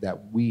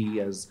that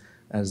we as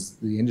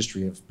the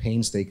industry have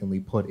painstakingly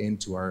put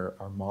into our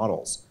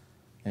models,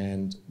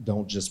 and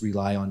don't just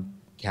rely on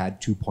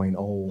CAD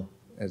 2.0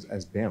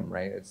 as BIM,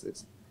 right?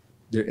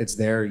 It's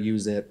there,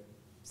 use it,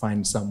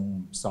 find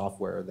some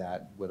software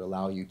that would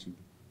allow you to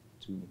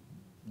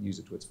use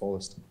it to its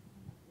fullest.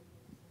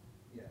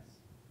 Yes.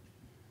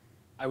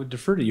 I would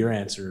defer to your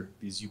answer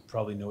because you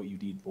probably know what you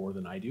need more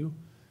than I do.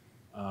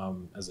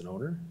 As an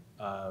owner,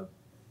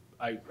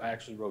 I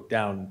actually wrote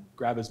down,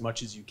 grab as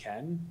much as you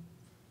can,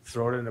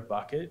 throw it in a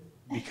bucket,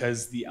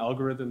 because the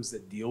algorithms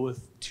that deal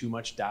with too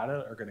much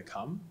data are going to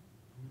come.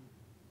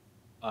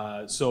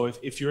 So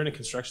if you're in a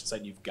construction site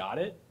and you've got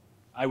it,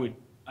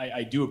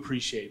 I do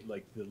appreciate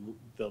like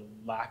the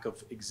lack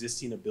of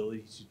existing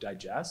ability to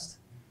digest,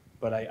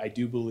 but I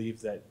do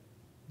believe that,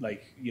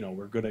 like, you know,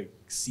 we're going to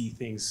see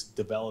things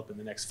develop in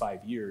the next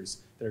 5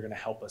 years that are going to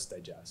help us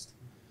digest.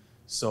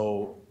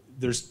 So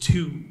there's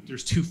two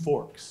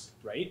forks,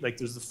 right? Like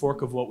there's the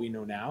fork of what we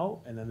know now,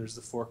 and then there's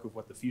the fork of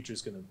what the future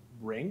is going to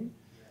bring.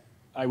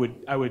 I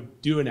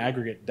would do an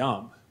aggregate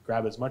dump,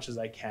 grab as much as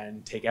I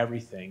can, take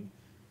everything,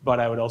 but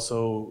I would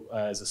also,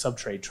 as a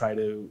sub-trade, try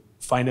to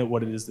find out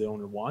what it is the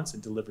owner wants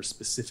and deliver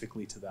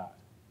specifically to that.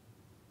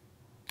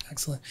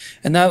 Excellent.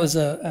 And that was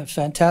a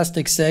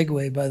fantastic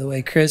segue, by the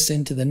way, Chris,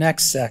 into the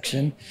next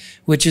section,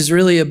 which is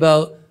really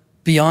about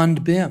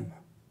beyond BIM.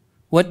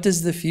 What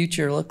does the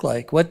future look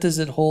like? What does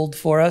it hold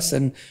for us?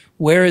 And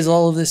where is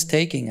all of this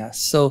taking us?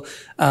 So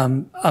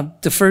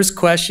the first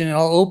question, and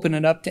I'll open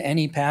it up to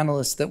any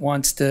panelist that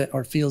wants to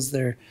or feels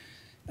they're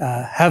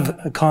have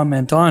a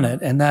comment on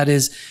it, and that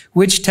is,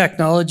 which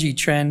technology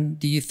trend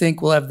do you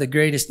think will have the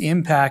greatest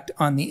impact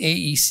on the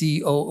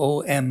AEC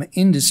OOM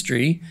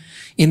industry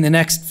in the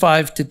next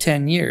 5 to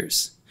 10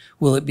 years?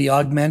 Will it be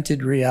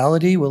augmented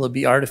reality? Will it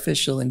be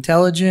artificial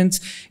intelligence?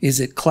 Is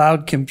it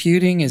cloud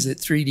computing? Is it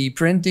 3D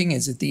printing?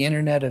 Is it the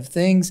Internet of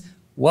Things?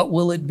 What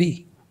will it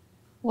be?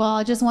 Well,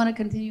 I just want to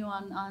continue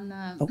on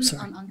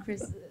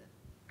Chris.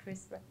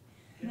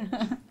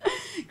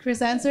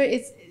 Chris' answer.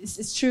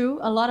 It's true.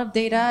 A lot of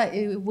data,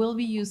 it will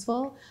be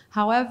useful.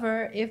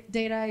 However, if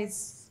data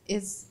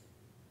is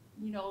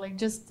you know, like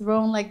just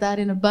thrown like that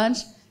in a bunch,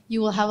 you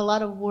will have a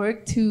lot of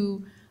work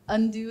to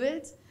undo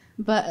it.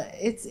 But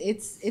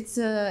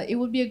it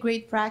would be a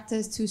great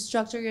practice to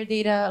structure your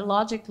data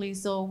logically.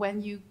 So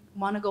when you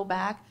want to go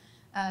back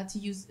to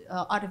use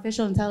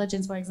artificial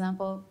intelligence, for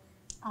example,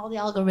 all the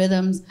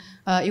algorithms,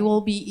 it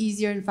will be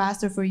easier and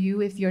faster for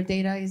you if your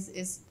data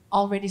is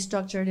already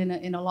structured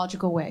in a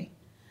logical way.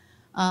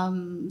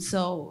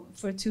 So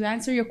to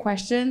answer your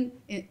question,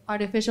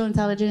 artificial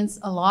intelligence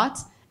a lot,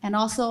 and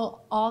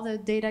also all the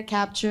data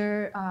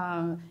capture,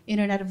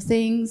 Internet of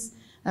Things,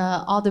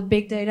 all the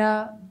big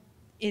data,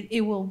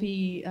 it will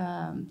be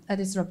a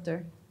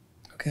disruptor.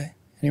 Okay.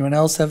 Anyone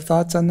else have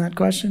thoughts on that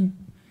question?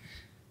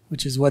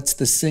 Which is, what's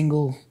the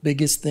single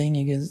biggest thing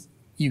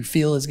you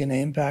feel is going to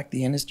impact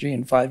the industry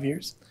in 5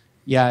 years?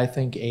 Yeah, I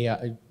think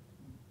AI,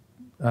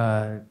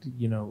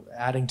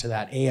 adding to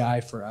that, AI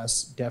for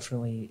us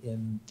definitely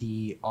in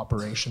the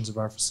operations of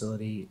our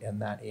facility,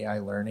 and that AI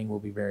learning will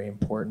be very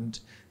important,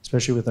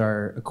 especially with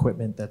our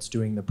equipment that's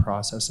doing the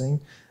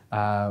processing.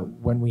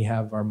 When we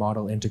have our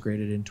model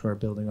integrated into our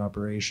building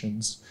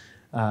operations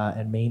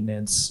and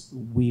maintenance,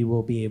 we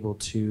will be able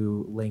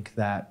to link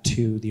that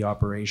to the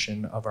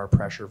operation of our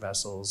pressure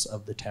vessels,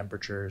 of the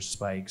temperature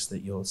spikes that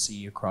you'll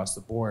see across the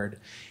board.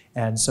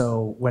 And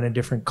so when a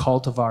different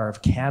cultivar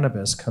of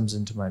cannabis comes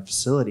into my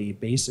facility,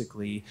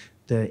 basically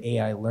the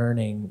AI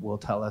learning will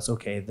tell us,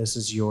 okay, this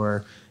is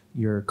your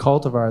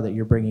cultivar that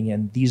you're bringing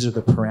in. These are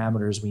the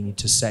parameters we need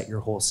to set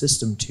your whole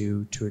system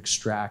to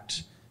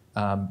extract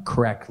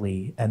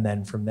correctly. And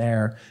then from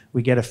there,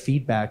 we get a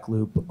feedback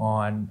loop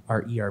on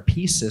our ERP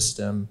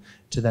system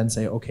to then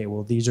say, okay,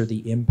 well, these are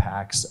the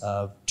impacts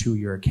to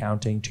your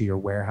accounting, to your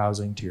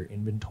warehousing, to your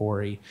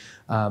inventory.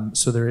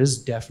 So there is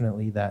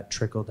definitely that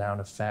trickle down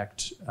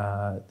effect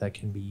that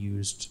can be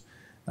used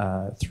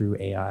through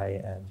AI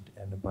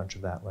and a bunch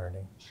of that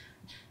learning.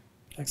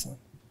 Excellent.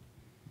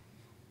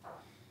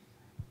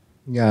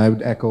 Yeah, I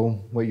would echo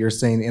what you're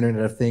saying. The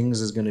Internet of Things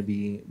is going to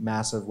be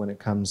massive when it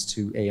comes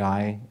to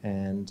AI,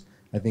 and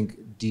I think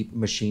deep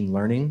machine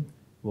learning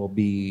will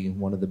be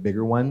one of the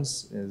bigger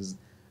ones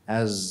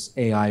as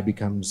AI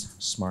becomes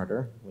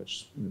smarter,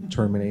 which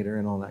Terminator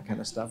and all that kind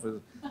of stuff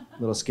is a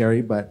little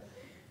scary, but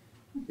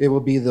it will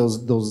be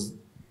those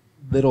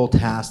little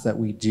tasks that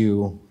we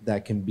do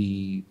that can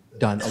be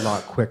done a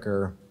lot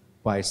quicker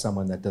by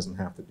someone that doesn't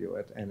have to do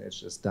it, and it's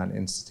just done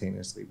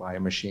instantaneously by a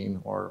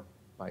machine or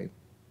by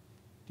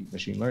deep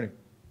machine learning.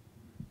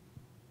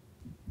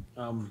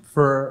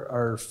 For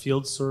our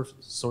field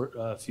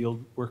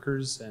field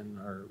workers and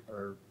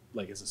our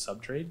like as a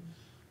sub trade,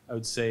 I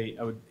would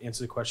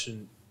answer the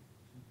question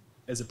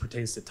as it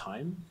pertains to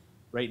time.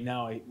 Right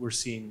now, we're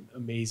seeing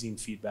amazing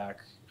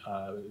feedback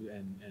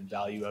and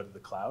value out of the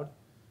cloud,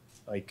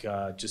 like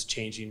just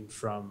changing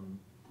from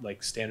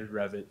like standard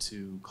Revit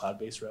to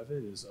cloud-based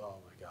Revit is, oh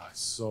my gosh,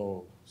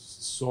 so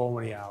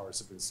many hours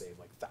have been saved,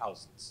 like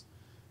thousands.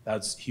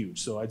 That's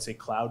huge. So I'd say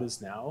cloud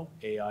is now,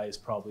 AI is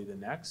probably the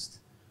next.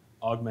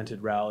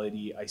 Augmented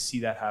reality, I see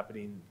that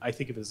happening. I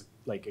think of it as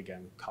like,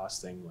 again, cost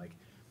thing. Like,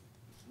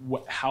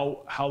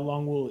 how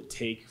long will it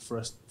take for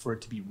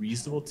it to be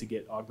reasonable to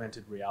get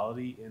augmented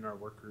reality in our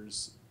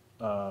workers,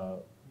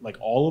 like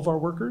all of our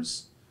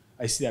workers?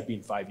 I see that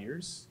being 5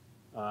 years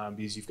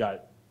because you've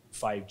got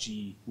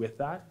 5G with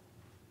that.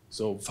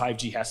 So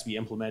 5G has to be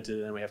implemented,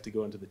 and then we have to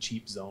go into the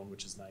cheap zone,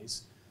 which is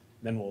nice.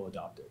 Then we'll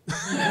adopt it.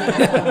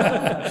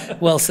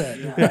 Well said.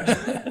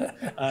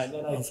 And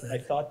then I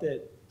thought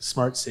that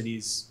smart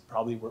cities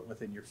probably weren't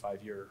within your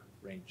 5-year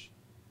range.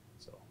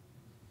 So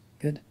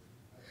good.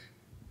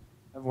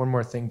 I have one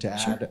more thing to add.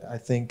 Sure. I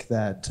think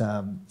that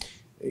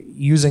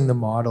using the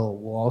model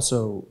will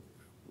also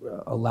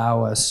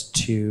allow us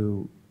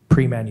to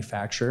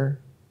pre-manufacture,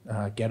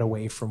 get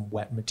away from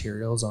wet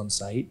materials on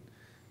site.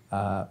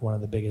 One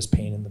of the biggest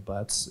pain in the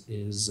butts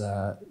is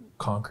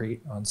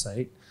concrete on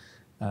site.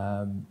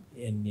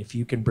 And if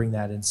you can bring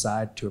that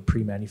inside to a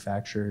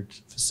pre-manufactured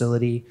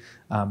facility,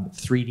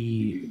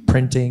 3D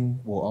printing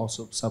will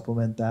also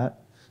supplement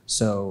that.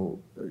 So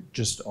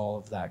just all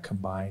of that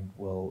combined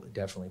will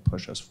definitely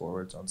push us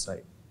forwards on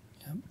site.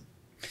 Yep.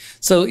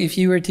 So if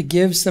you were to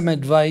give some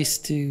advice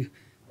to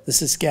the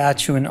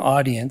Saskatchewan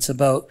audience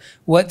about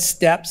what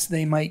steps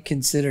they might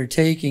consider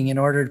taking in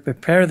order to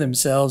prepare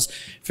themselves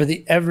for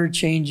the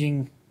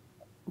ever-changing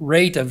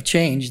rate of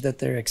change that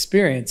they're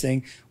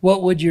experiencing,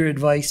 what would your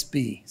advice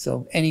be?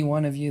 So any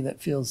one of you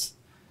that feels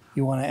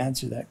you want to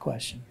answer that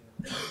question.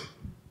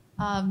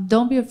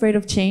 Don't be afraid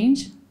of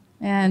change,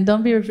 and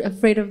don't be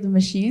afraid of the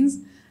machines.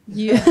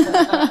 You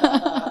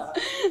have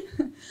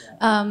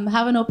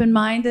an open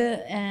mind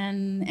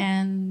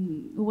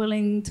and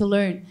willing to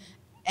learn.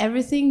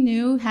 Everything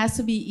new has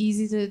to be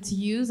easy to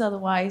use,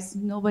 otherwise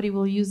nobody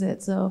will use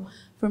it. So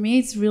for me,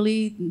 it's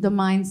really the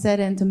mindset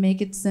and to make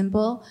it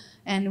simple.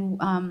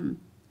 And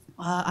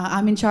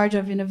I'm in charge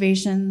of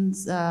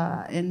innovations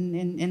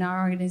in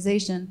our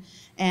organization,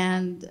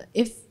 and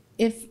if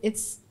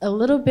it's a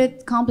little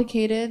bit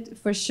complicated,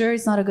 for sure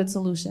it's not a good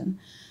solution.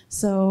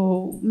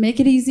 So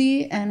make it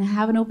easy and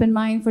have an open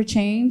mind for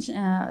change.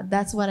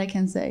 That's what I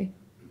can say.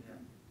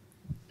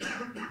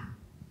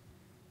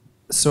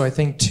 So I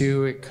think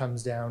too, it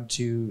comes down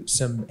to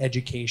some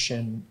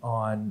education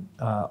on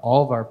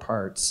all of our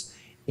parts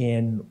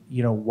in,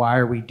 why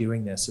are we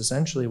doing this?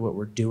 Essentially what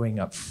we're doing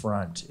up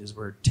front is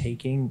we're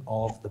taking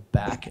all of the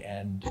back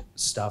end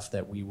stuff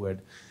that we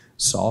would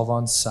solve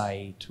on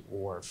site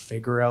or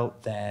figure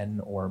out then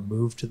or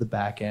move to the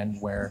back end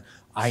where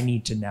I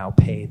need to now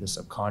pay the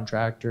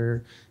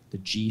subcontractor, the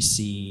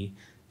GC,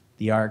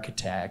 the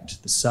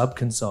architect, the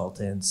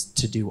sub-consultants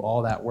to do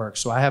all that work.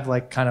 So I have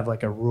kind of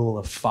a rule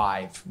of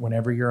 5.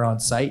 Whenever you're on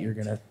site,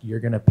 you're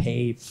gonna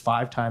pay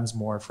 5 times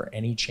more for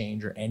any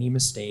change or any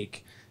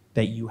mistake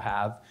that you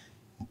have.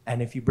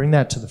 And if you bring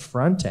that to the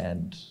front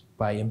end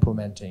by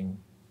implementing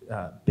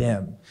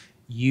BIM,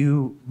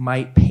 you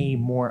might pay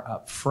more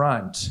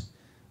upfront,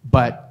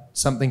 but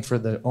something for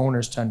the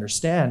owners to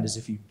understand is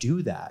if you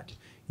do that,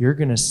 you're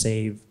going to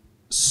save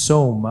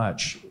so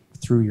much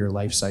through your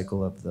life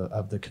cycle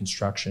of the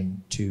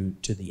construction to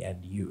the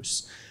end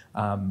use.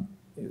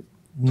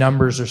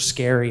 Numbers are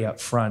scary up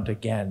front,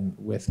 again,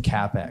 with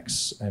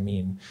CapEx. I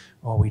mean,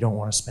 oh, we don't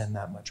want to spend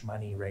that much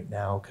money right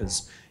now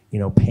because, you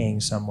know,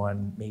 paying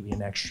someone maybe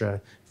an extra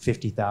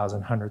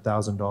 $50,000,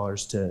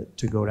 $100,000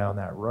 to go down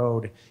that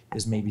road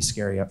is maybe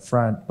scary up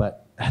front,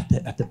 but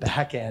at the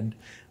back end,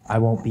 I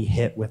won't be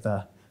hit with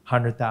a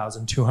 $100,000,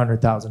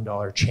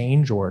 $200,000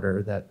 change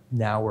order that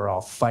now we're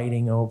all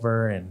fighting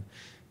over, and,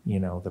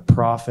 you know, the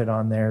profit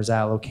on there is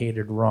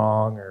allocated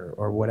wrong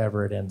or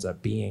whatever it ends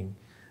up being.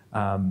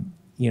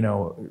 You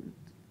know,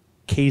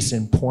 case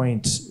in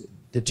point,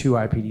 the 2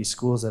 IPD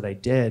schools that I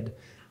did,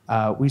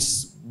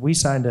 we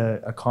signed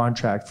a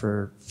contract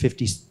for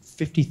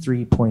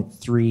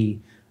 53.3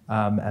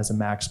 as a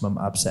maximum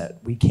upset.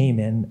 We came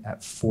in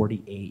at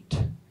 48.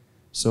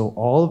 So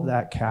all of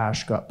that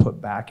cash got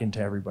put back into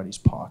everybody's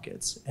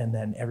pockets, and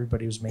then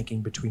everybody was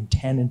making between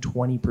 10 and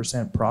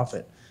 20%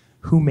 profit.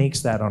 Who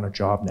makes that on a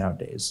job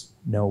nowadays?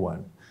 No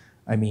one.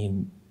 I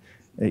mean,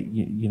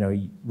 you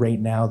know, right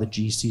now the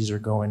GCs are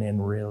going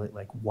in really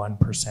like 1%,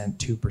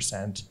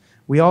 2%.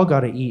 We all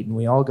got to eat and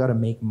we all got to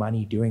make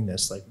money doing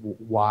this. Like,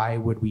 why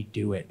would we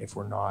do it if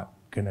we're not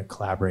going to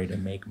collaborate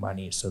and make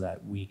money so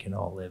that we can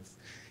all live,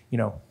 you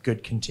know,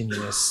 good,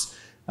 continuous,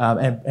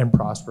 and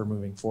prosper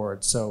moving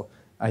forward? So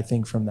I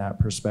think from that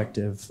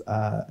perspective,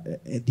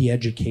 the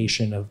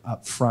education of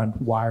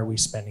upfront, why are we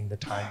spending the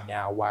time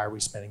now? Why are we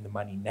spending the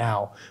money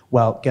now?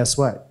 Well, guess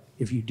what?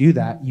 If you do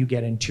that, you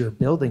get into your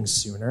buildings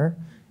sooner.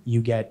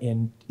 You get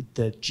in,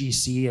 the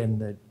GC and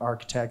the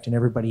architect and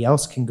everybody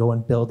else can go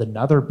and build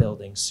another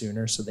building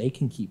sooner so they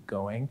can keep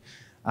going.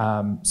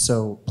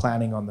 So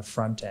planning on the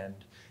front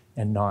end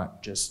and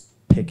not just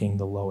picking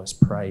the lowest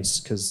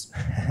price, because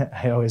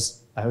I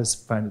always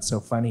find it so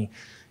funny.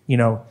 You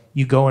know,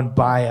 you go and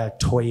buy a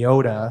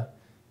Toyota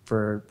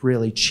for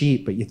really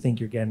cheap, but you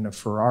think you're getting a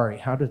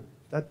Ferrari.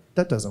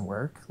 That doesn't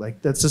work.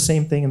 Like, that's the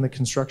same thing in the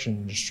construction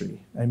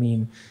industry. I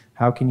mean,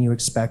 how can you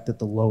expect that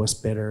the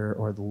lowest bidder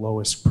or the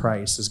lowest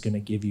price is going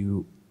to give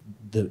you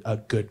a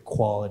good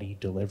quality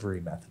delivery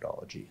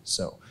methodology?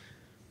 So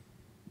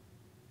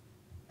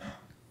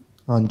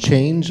on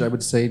change, I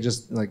would say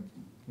just like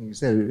you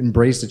said,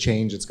 embrace the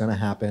change. It's going to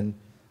happen.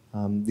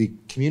 The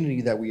community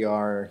that we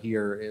are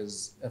here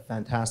is a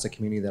fantastic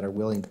community that are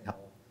willing to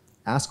help.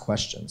 Ask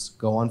questions.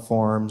 Go on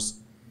forums.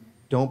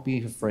 Don't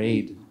be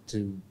afraid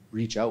to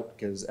reach out,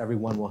 because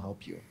everyone will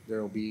help you.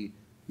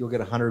 You'll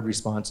get 100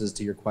 responses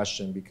to your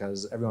question,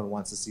 because everyone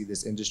wants to see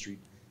this industry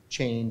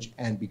change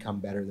and become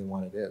better than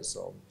what it is.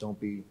 So don't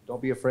be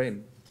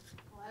afraid.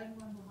 Well,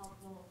 everyone will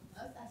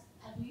help us,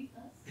 at least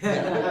us.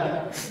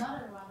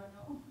 Not everyone, I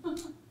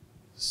don't know.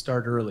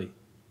 Start early.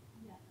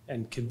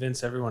 And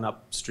convince everyone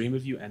upstream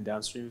of you and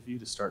downstream of you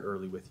to start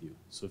early with you.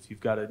 So if you've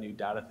got a new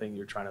data thing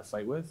you're trying to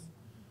fight with,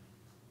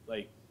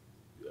 like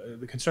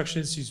the construction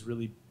industry's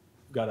really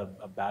got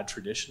a bad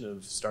tradition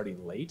of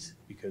starting late,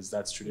 because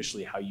that's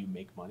traditionally how you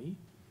make money.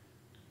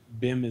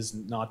 BIM is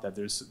not that.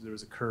 There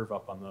was a curve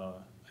up on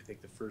I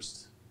think the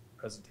first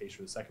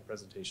presentation or the second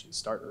presentation.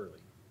 Start early.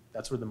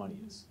 That's where the money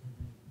is.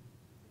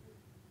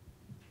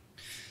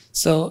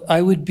 So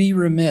I would be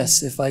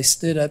remiss if I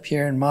stood up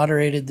here and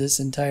moderated this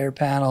entire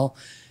panel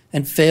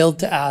and failed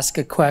to ask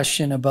a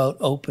question about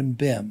open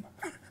BIM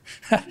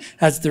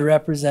as the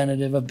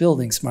representative of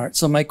BuildingSMART.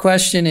 So my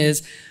question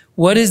is,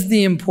 what is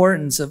the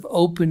importance of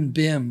open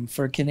BIM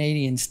for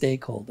Canadian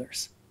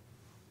stakeholders?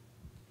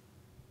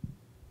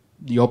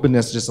 The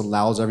openness just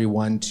allows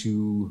everyone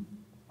to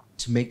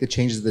make the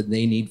changes that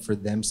they need for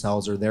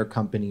themselves or their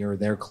company or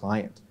their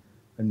client,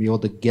 and be able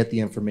to get the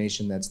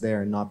information that's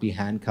there and not be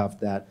handcuffed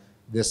that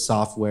this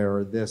software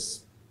or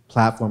this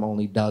platform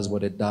only does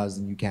what it does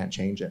and you can't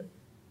change it.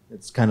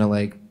 It's kind of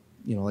like,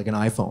 you know, like an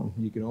iPhone.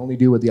 You can only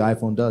do what the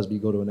iPhone does, but you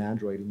go to an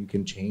Android and you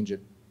can change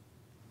it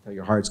to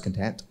your heart's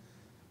content.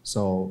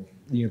 So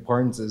the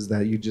importance is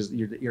that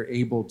you're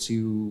able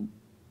to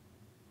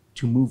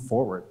move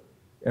forward.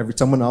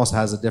 Someone else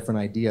has a different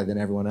idea than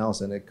everyone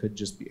else, and it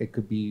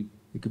could be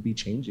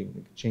changing. It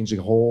could change the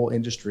whole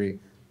industry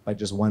by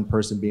just one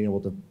person being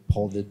able to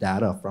pull the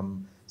data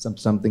from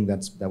something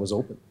that was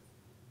open.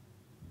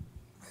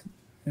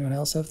 Anyone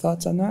else have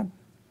thoughts on that?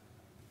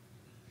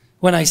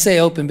 When I say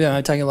open BIM,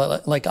 I'm talking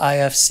about like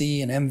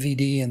IFC and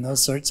MVD and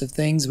those sorts of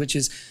things, which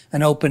is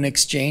an open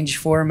exchange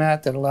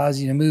format that allows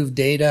you to move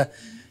data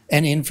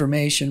and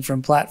information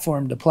from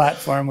platform to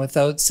platform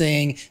without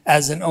saying,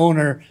 as an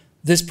owner,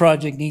 this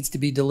project needs to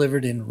be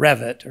delivered in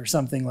Revit or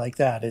something like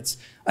that. It's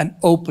an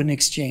open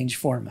exchange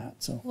format.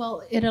 So,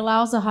 well, it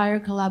allows a higher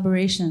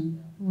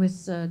collaboration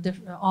with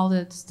all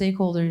the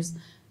stakeholders.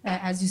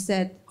 As you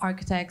said,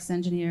 architects,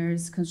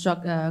 engineers,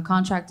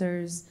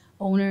 contractors,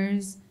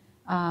 owners,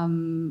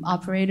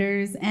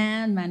 operators,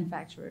 and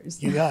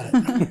manufacturers. You got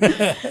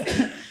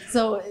it.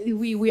 So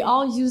we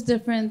all use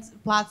different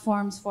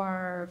platforms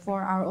for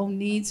our own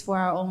needs, for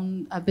our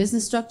own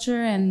business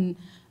structure and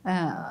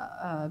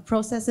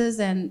processes,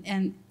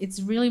 and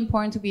it's really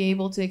important to be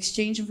able to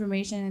exchange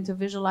information and to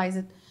visualize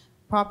it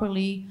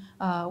properly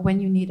when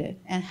you need it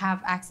and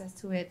have access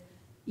to it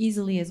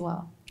easily as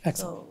well.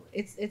 Excellent.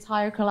 So it's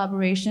higher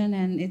collaboration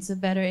and it's a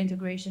better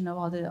integration of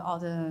all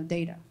the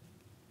data.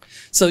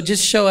 So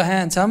just show of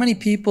hands, how many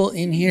people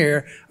in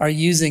here are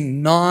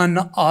using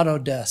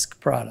non-Autodesk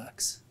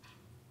products?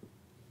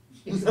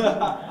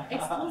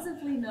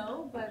 Exclusively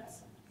no, but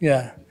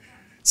Yeah.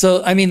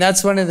 So, I mean,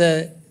 that's one of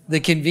the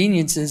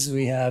conveniences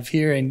we have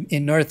here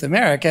in North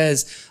America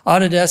is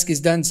Autodesk has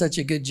done such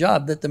a good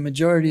job that the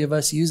majority of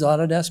us use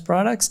Autodesk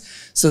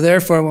products. So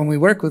therefore, when we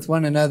work with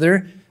one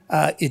another,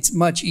 it's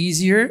much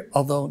easier,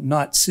 although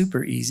not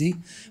super easy,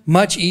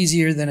 much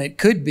easier than it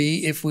could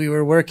be if we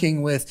were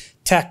working with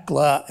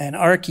Tekla and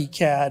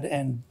ArchiCAD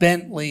and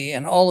Bentley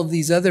and all of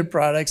these other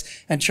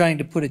products and trying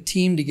to put a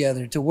team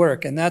together to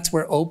work. And that's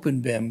where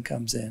OpenBIM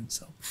comes in.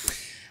 So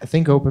I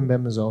think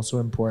OpenBIM is also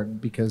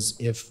important because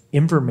if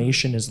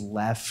information is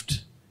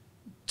left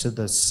to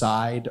the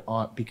side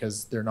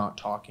because they're not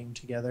talking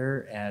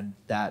together and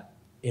that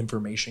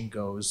information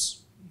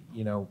goes,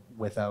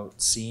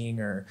 without seeing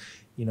or,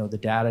 the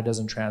data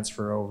doesn't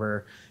transfer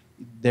over,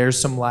 there's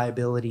some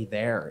liability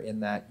there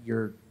in that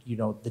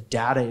the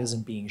data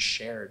isn't being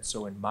shared.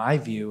 So in my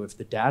view, if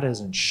the data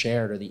isn't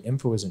shared or the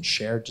info isn't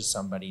shared to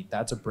somebody,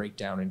 that's a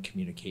breakdown in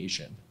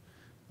communication,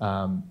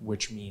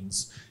 which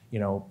means,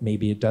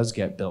 maybe it does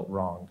get built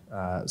wrong.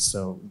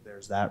 So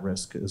there's that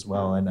risk as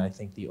well. And I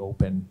think the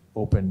open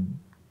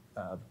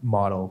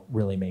model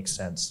really makes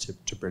sense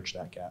to bridge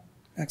that gap.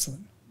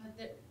 excellent.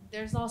 But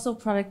there's also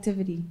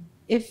productivity.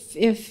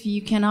 If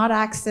you cannot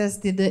access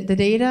the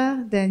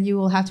data, then you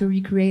will have to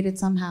recreate it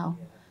somehow,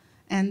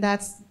 and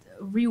that's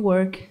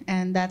rework,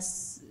 and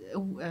that's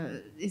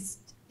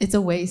it's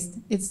a waste.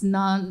 It's a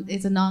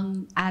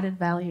non-added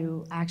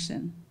value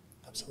action.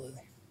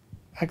 Absolutely.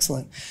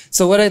 Excellent.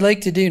 So what I'd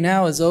like to do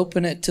now is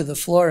open it to the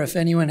floor. If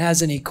anyone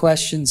has any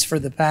questions for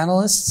the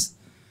panelists,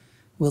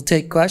 we'll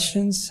take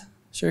questions.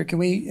 Sure.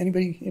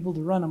 Anybody able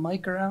to run a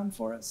mic around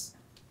for us?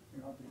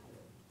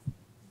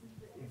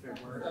 If it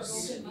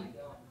works.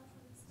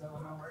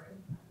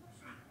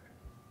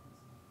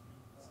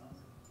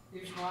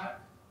 If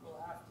not, we'll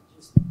have to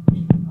just,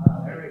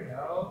 there we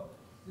go.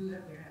 Do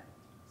that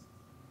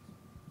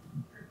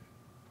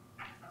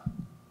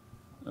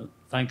there.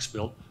 Thanks,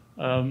 Bill.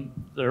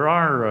 There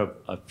are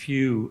a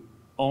few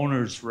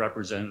owners'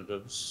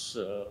 representatives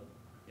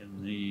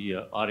in the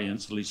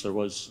audience, at least there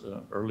was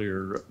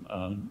earlier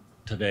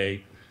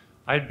today.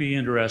 I'd be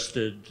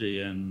interested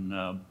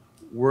in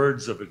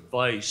words of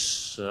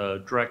advice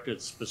directed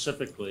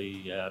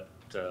specifically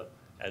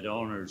at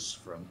owners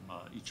from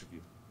each of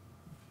you.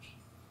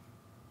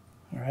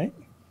 All right.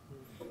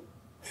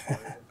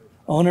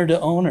 Owner to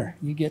owner,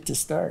 you get to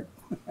start.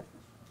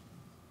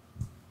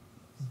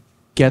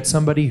 Get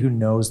somebody who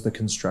knows the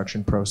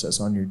construction process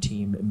on your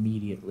team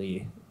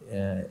immediately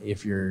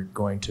if you're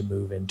going to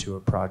move into a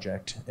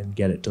project and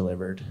get it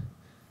delivered.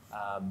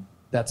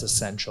 That's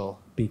essential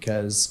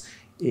because,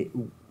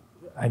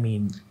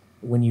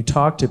 when you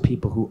talk to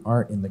people who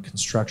aren't in the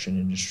construction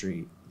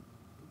industry,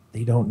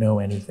 they don't know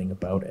anything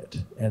about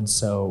it. And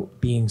so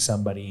being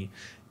somebody,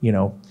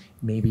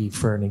 maybe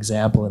for an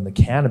example in the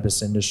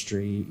cannabis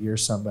industry, you're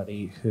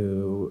somebody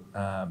who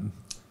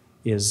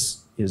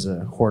is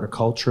a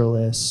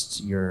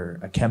horticulturalist, you're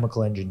a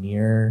chemical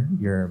engineer,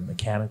 you're a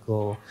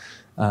mechanical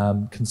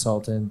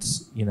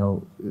consultant.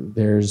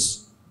 There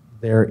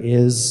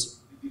is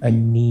a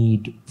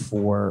need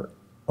for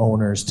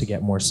owners to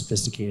get more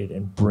sophisticated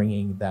and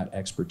bringing that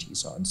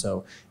expertise on.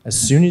 So as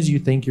soon as you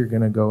think you're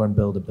going to go and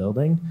build a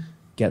building,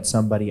 get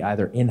somebody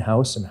either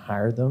in-house and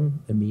hire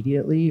them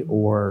immediately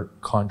or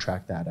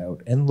contract that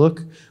out. And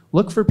look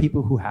for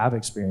people who have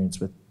experience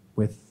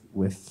with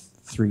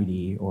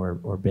 3D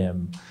or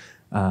BIM,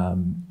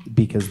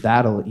 because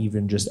that'll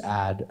even just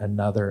add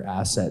another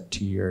asset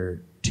to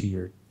your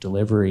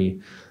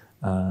delivery,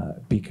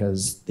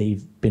 because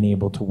they've been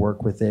able to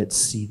work with it,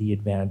 see the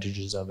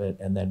advantages of it,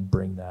 and then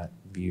bring that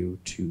view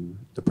to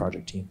the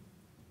project team.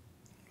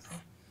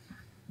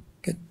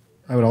 Good.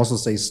 I would also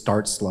say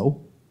start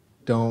slow.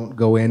 Don't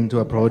go into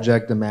a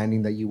project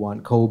demanding that you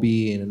want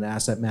Kobe and an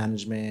asset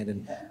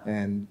management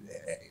and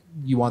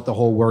you want the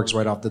whole works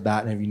right off the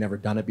bat, and have you never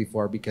done it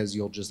before, because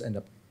you'll just end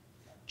up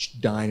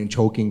dying and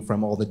choking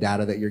from all the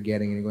data that you're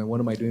getting, and you're going, what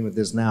am I doing with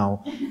this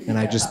now? And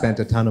I just spent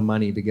a ton of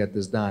money to get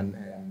this done,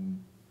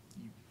 and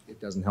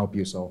it doesn't help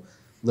you. So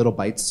little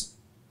bites,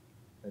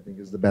 I think,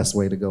 is the best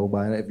way to go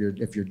by it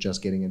if you're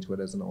just getting into it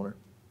as an owner.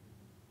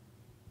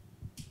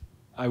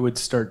 I would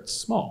start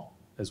small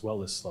as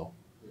well as slow.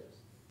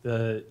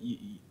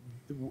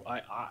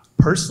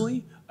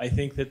 Personally, I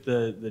think that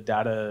the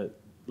data,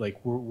 like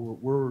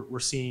we're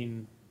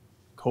seeing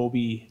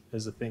Kobe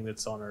as a thing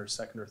that's on our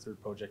second or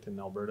third project in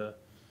Alberta.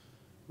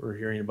 We're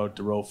hearing about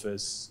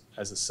DeRofus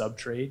as a sub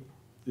trade.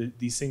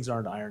 These things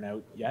aren't ironed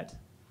out yet.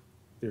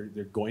 They're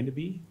going to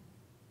be,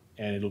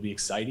 and it'll be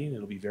exciting,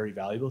 it'll be very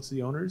valuable to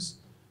the owners,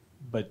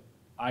 but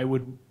I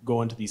would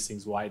go into these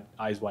things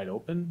eyes wide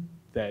open,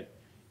 that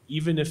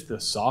even if the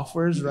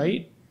software is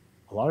right,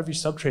 a lot of your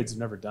subtrades have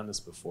never done this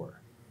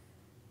before.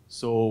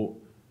 So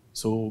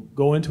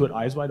go into it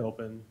eyes wide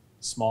open,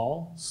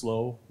 small,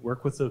 slow,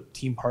 work with the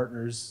team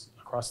partners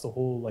across the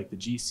whole, like the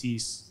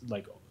GCs,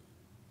 like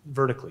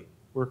vertically,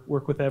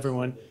 work with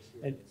everyone,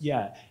 and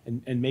yeah,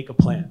 and make a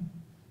plan,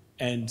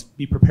 and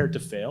be prepared to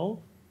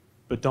fail,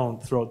 but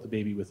don't throw out the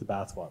baby with the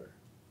bathwater,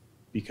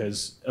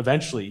 because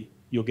eventually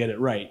you'll get it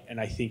right, and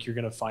I think you're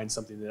going to find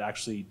something that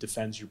actually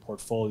defends your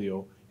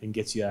portfolio and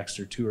gets you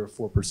extra 2 or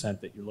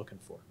 4% that you're looking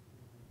for.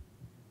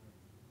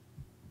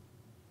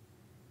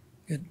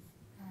 Good.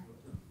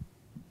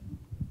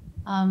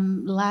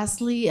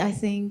 Lastly, I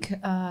think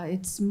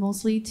it's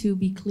mostly to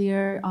be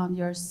clear on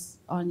your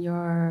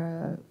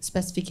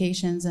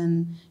specifications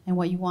and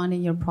what you want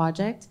in your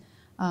project.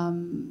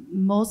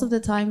 Most of the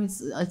time,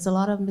 it's a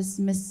lot of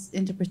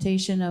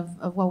misinterpretation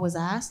of what was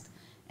asked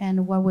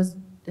and what was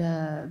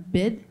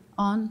bid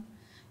on,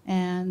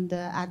 and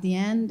at the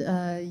end,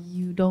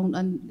 you don't.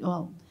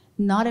 Well,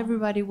 not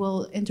everybody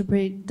will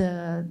interpret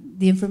the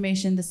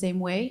information the same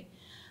way.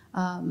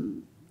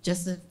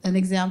 Just an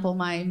example,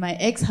 my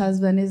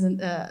ex-husband is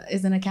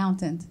an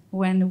accountant.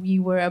 When we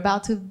were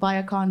about to buy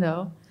a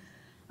condo,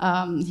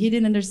 he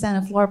didn't understand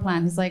a floor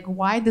plan. He's like,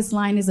 why this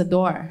line is a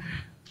door?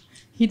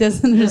 He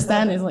doesn't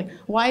understand it. It's like,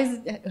 why is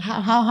it,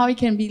 how it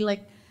can be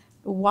like,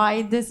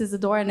 why this is a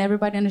door and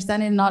everybody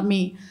understand it and not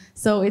me?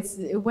 So it's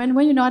when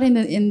you're not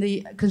in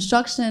the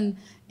construction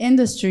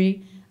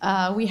industry,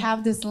 we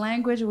have this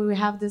language, we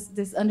have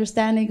this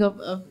understanding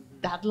of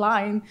that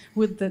line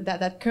with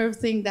that curved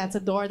thing, that's a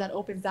door that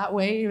opens that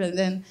way, and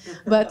then,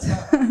 but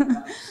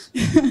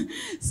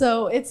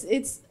so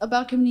it's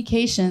about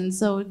communication.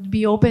 So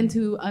be open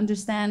to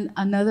understand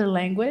another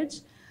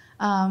language,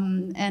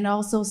 and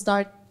also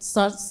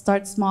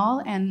start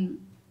small and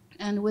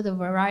with a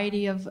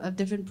variety of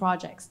different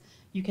projects.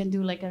 You can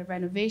do like a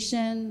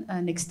renovation,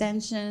 an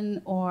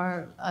extension,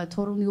 or a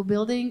total new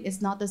building.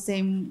 It's not the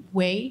same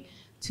way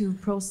to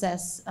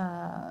process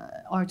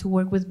or to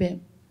work with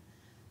BIM.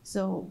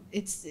 So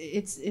it's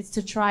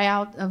to try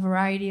out a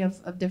variety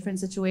of different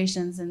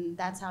situations, and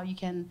that's how you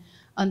can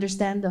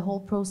understand the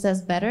whole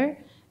process better,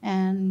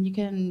 and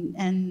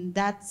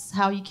that's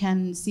how you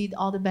can see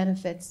all the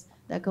benefits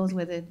that goes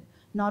with it,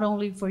 not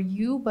only for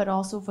you but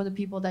also for the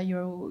people that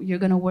you're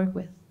going to work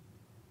with.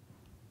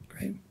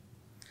 Great.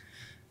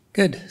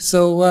 Good.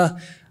 So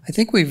I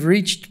think we've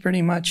reached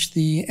pretty much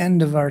the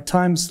end of our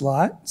time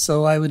slot.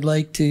 So I would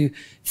like to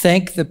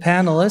thank the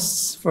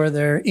panelists for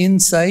their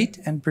insight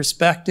and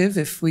perspective.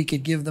 If we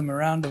could give them a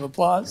round of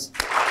applause.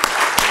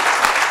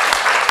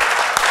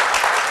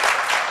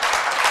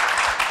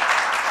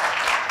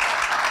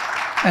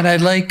 And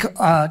I'd like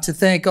to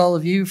thank all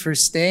of you for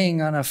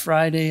staying on a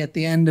Friday at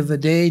the end of a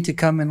day to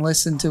come and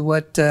listen to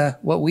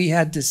what we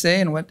had to say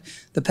and what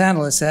the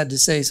panelists had to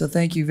say. So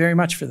thank you very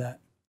much for that.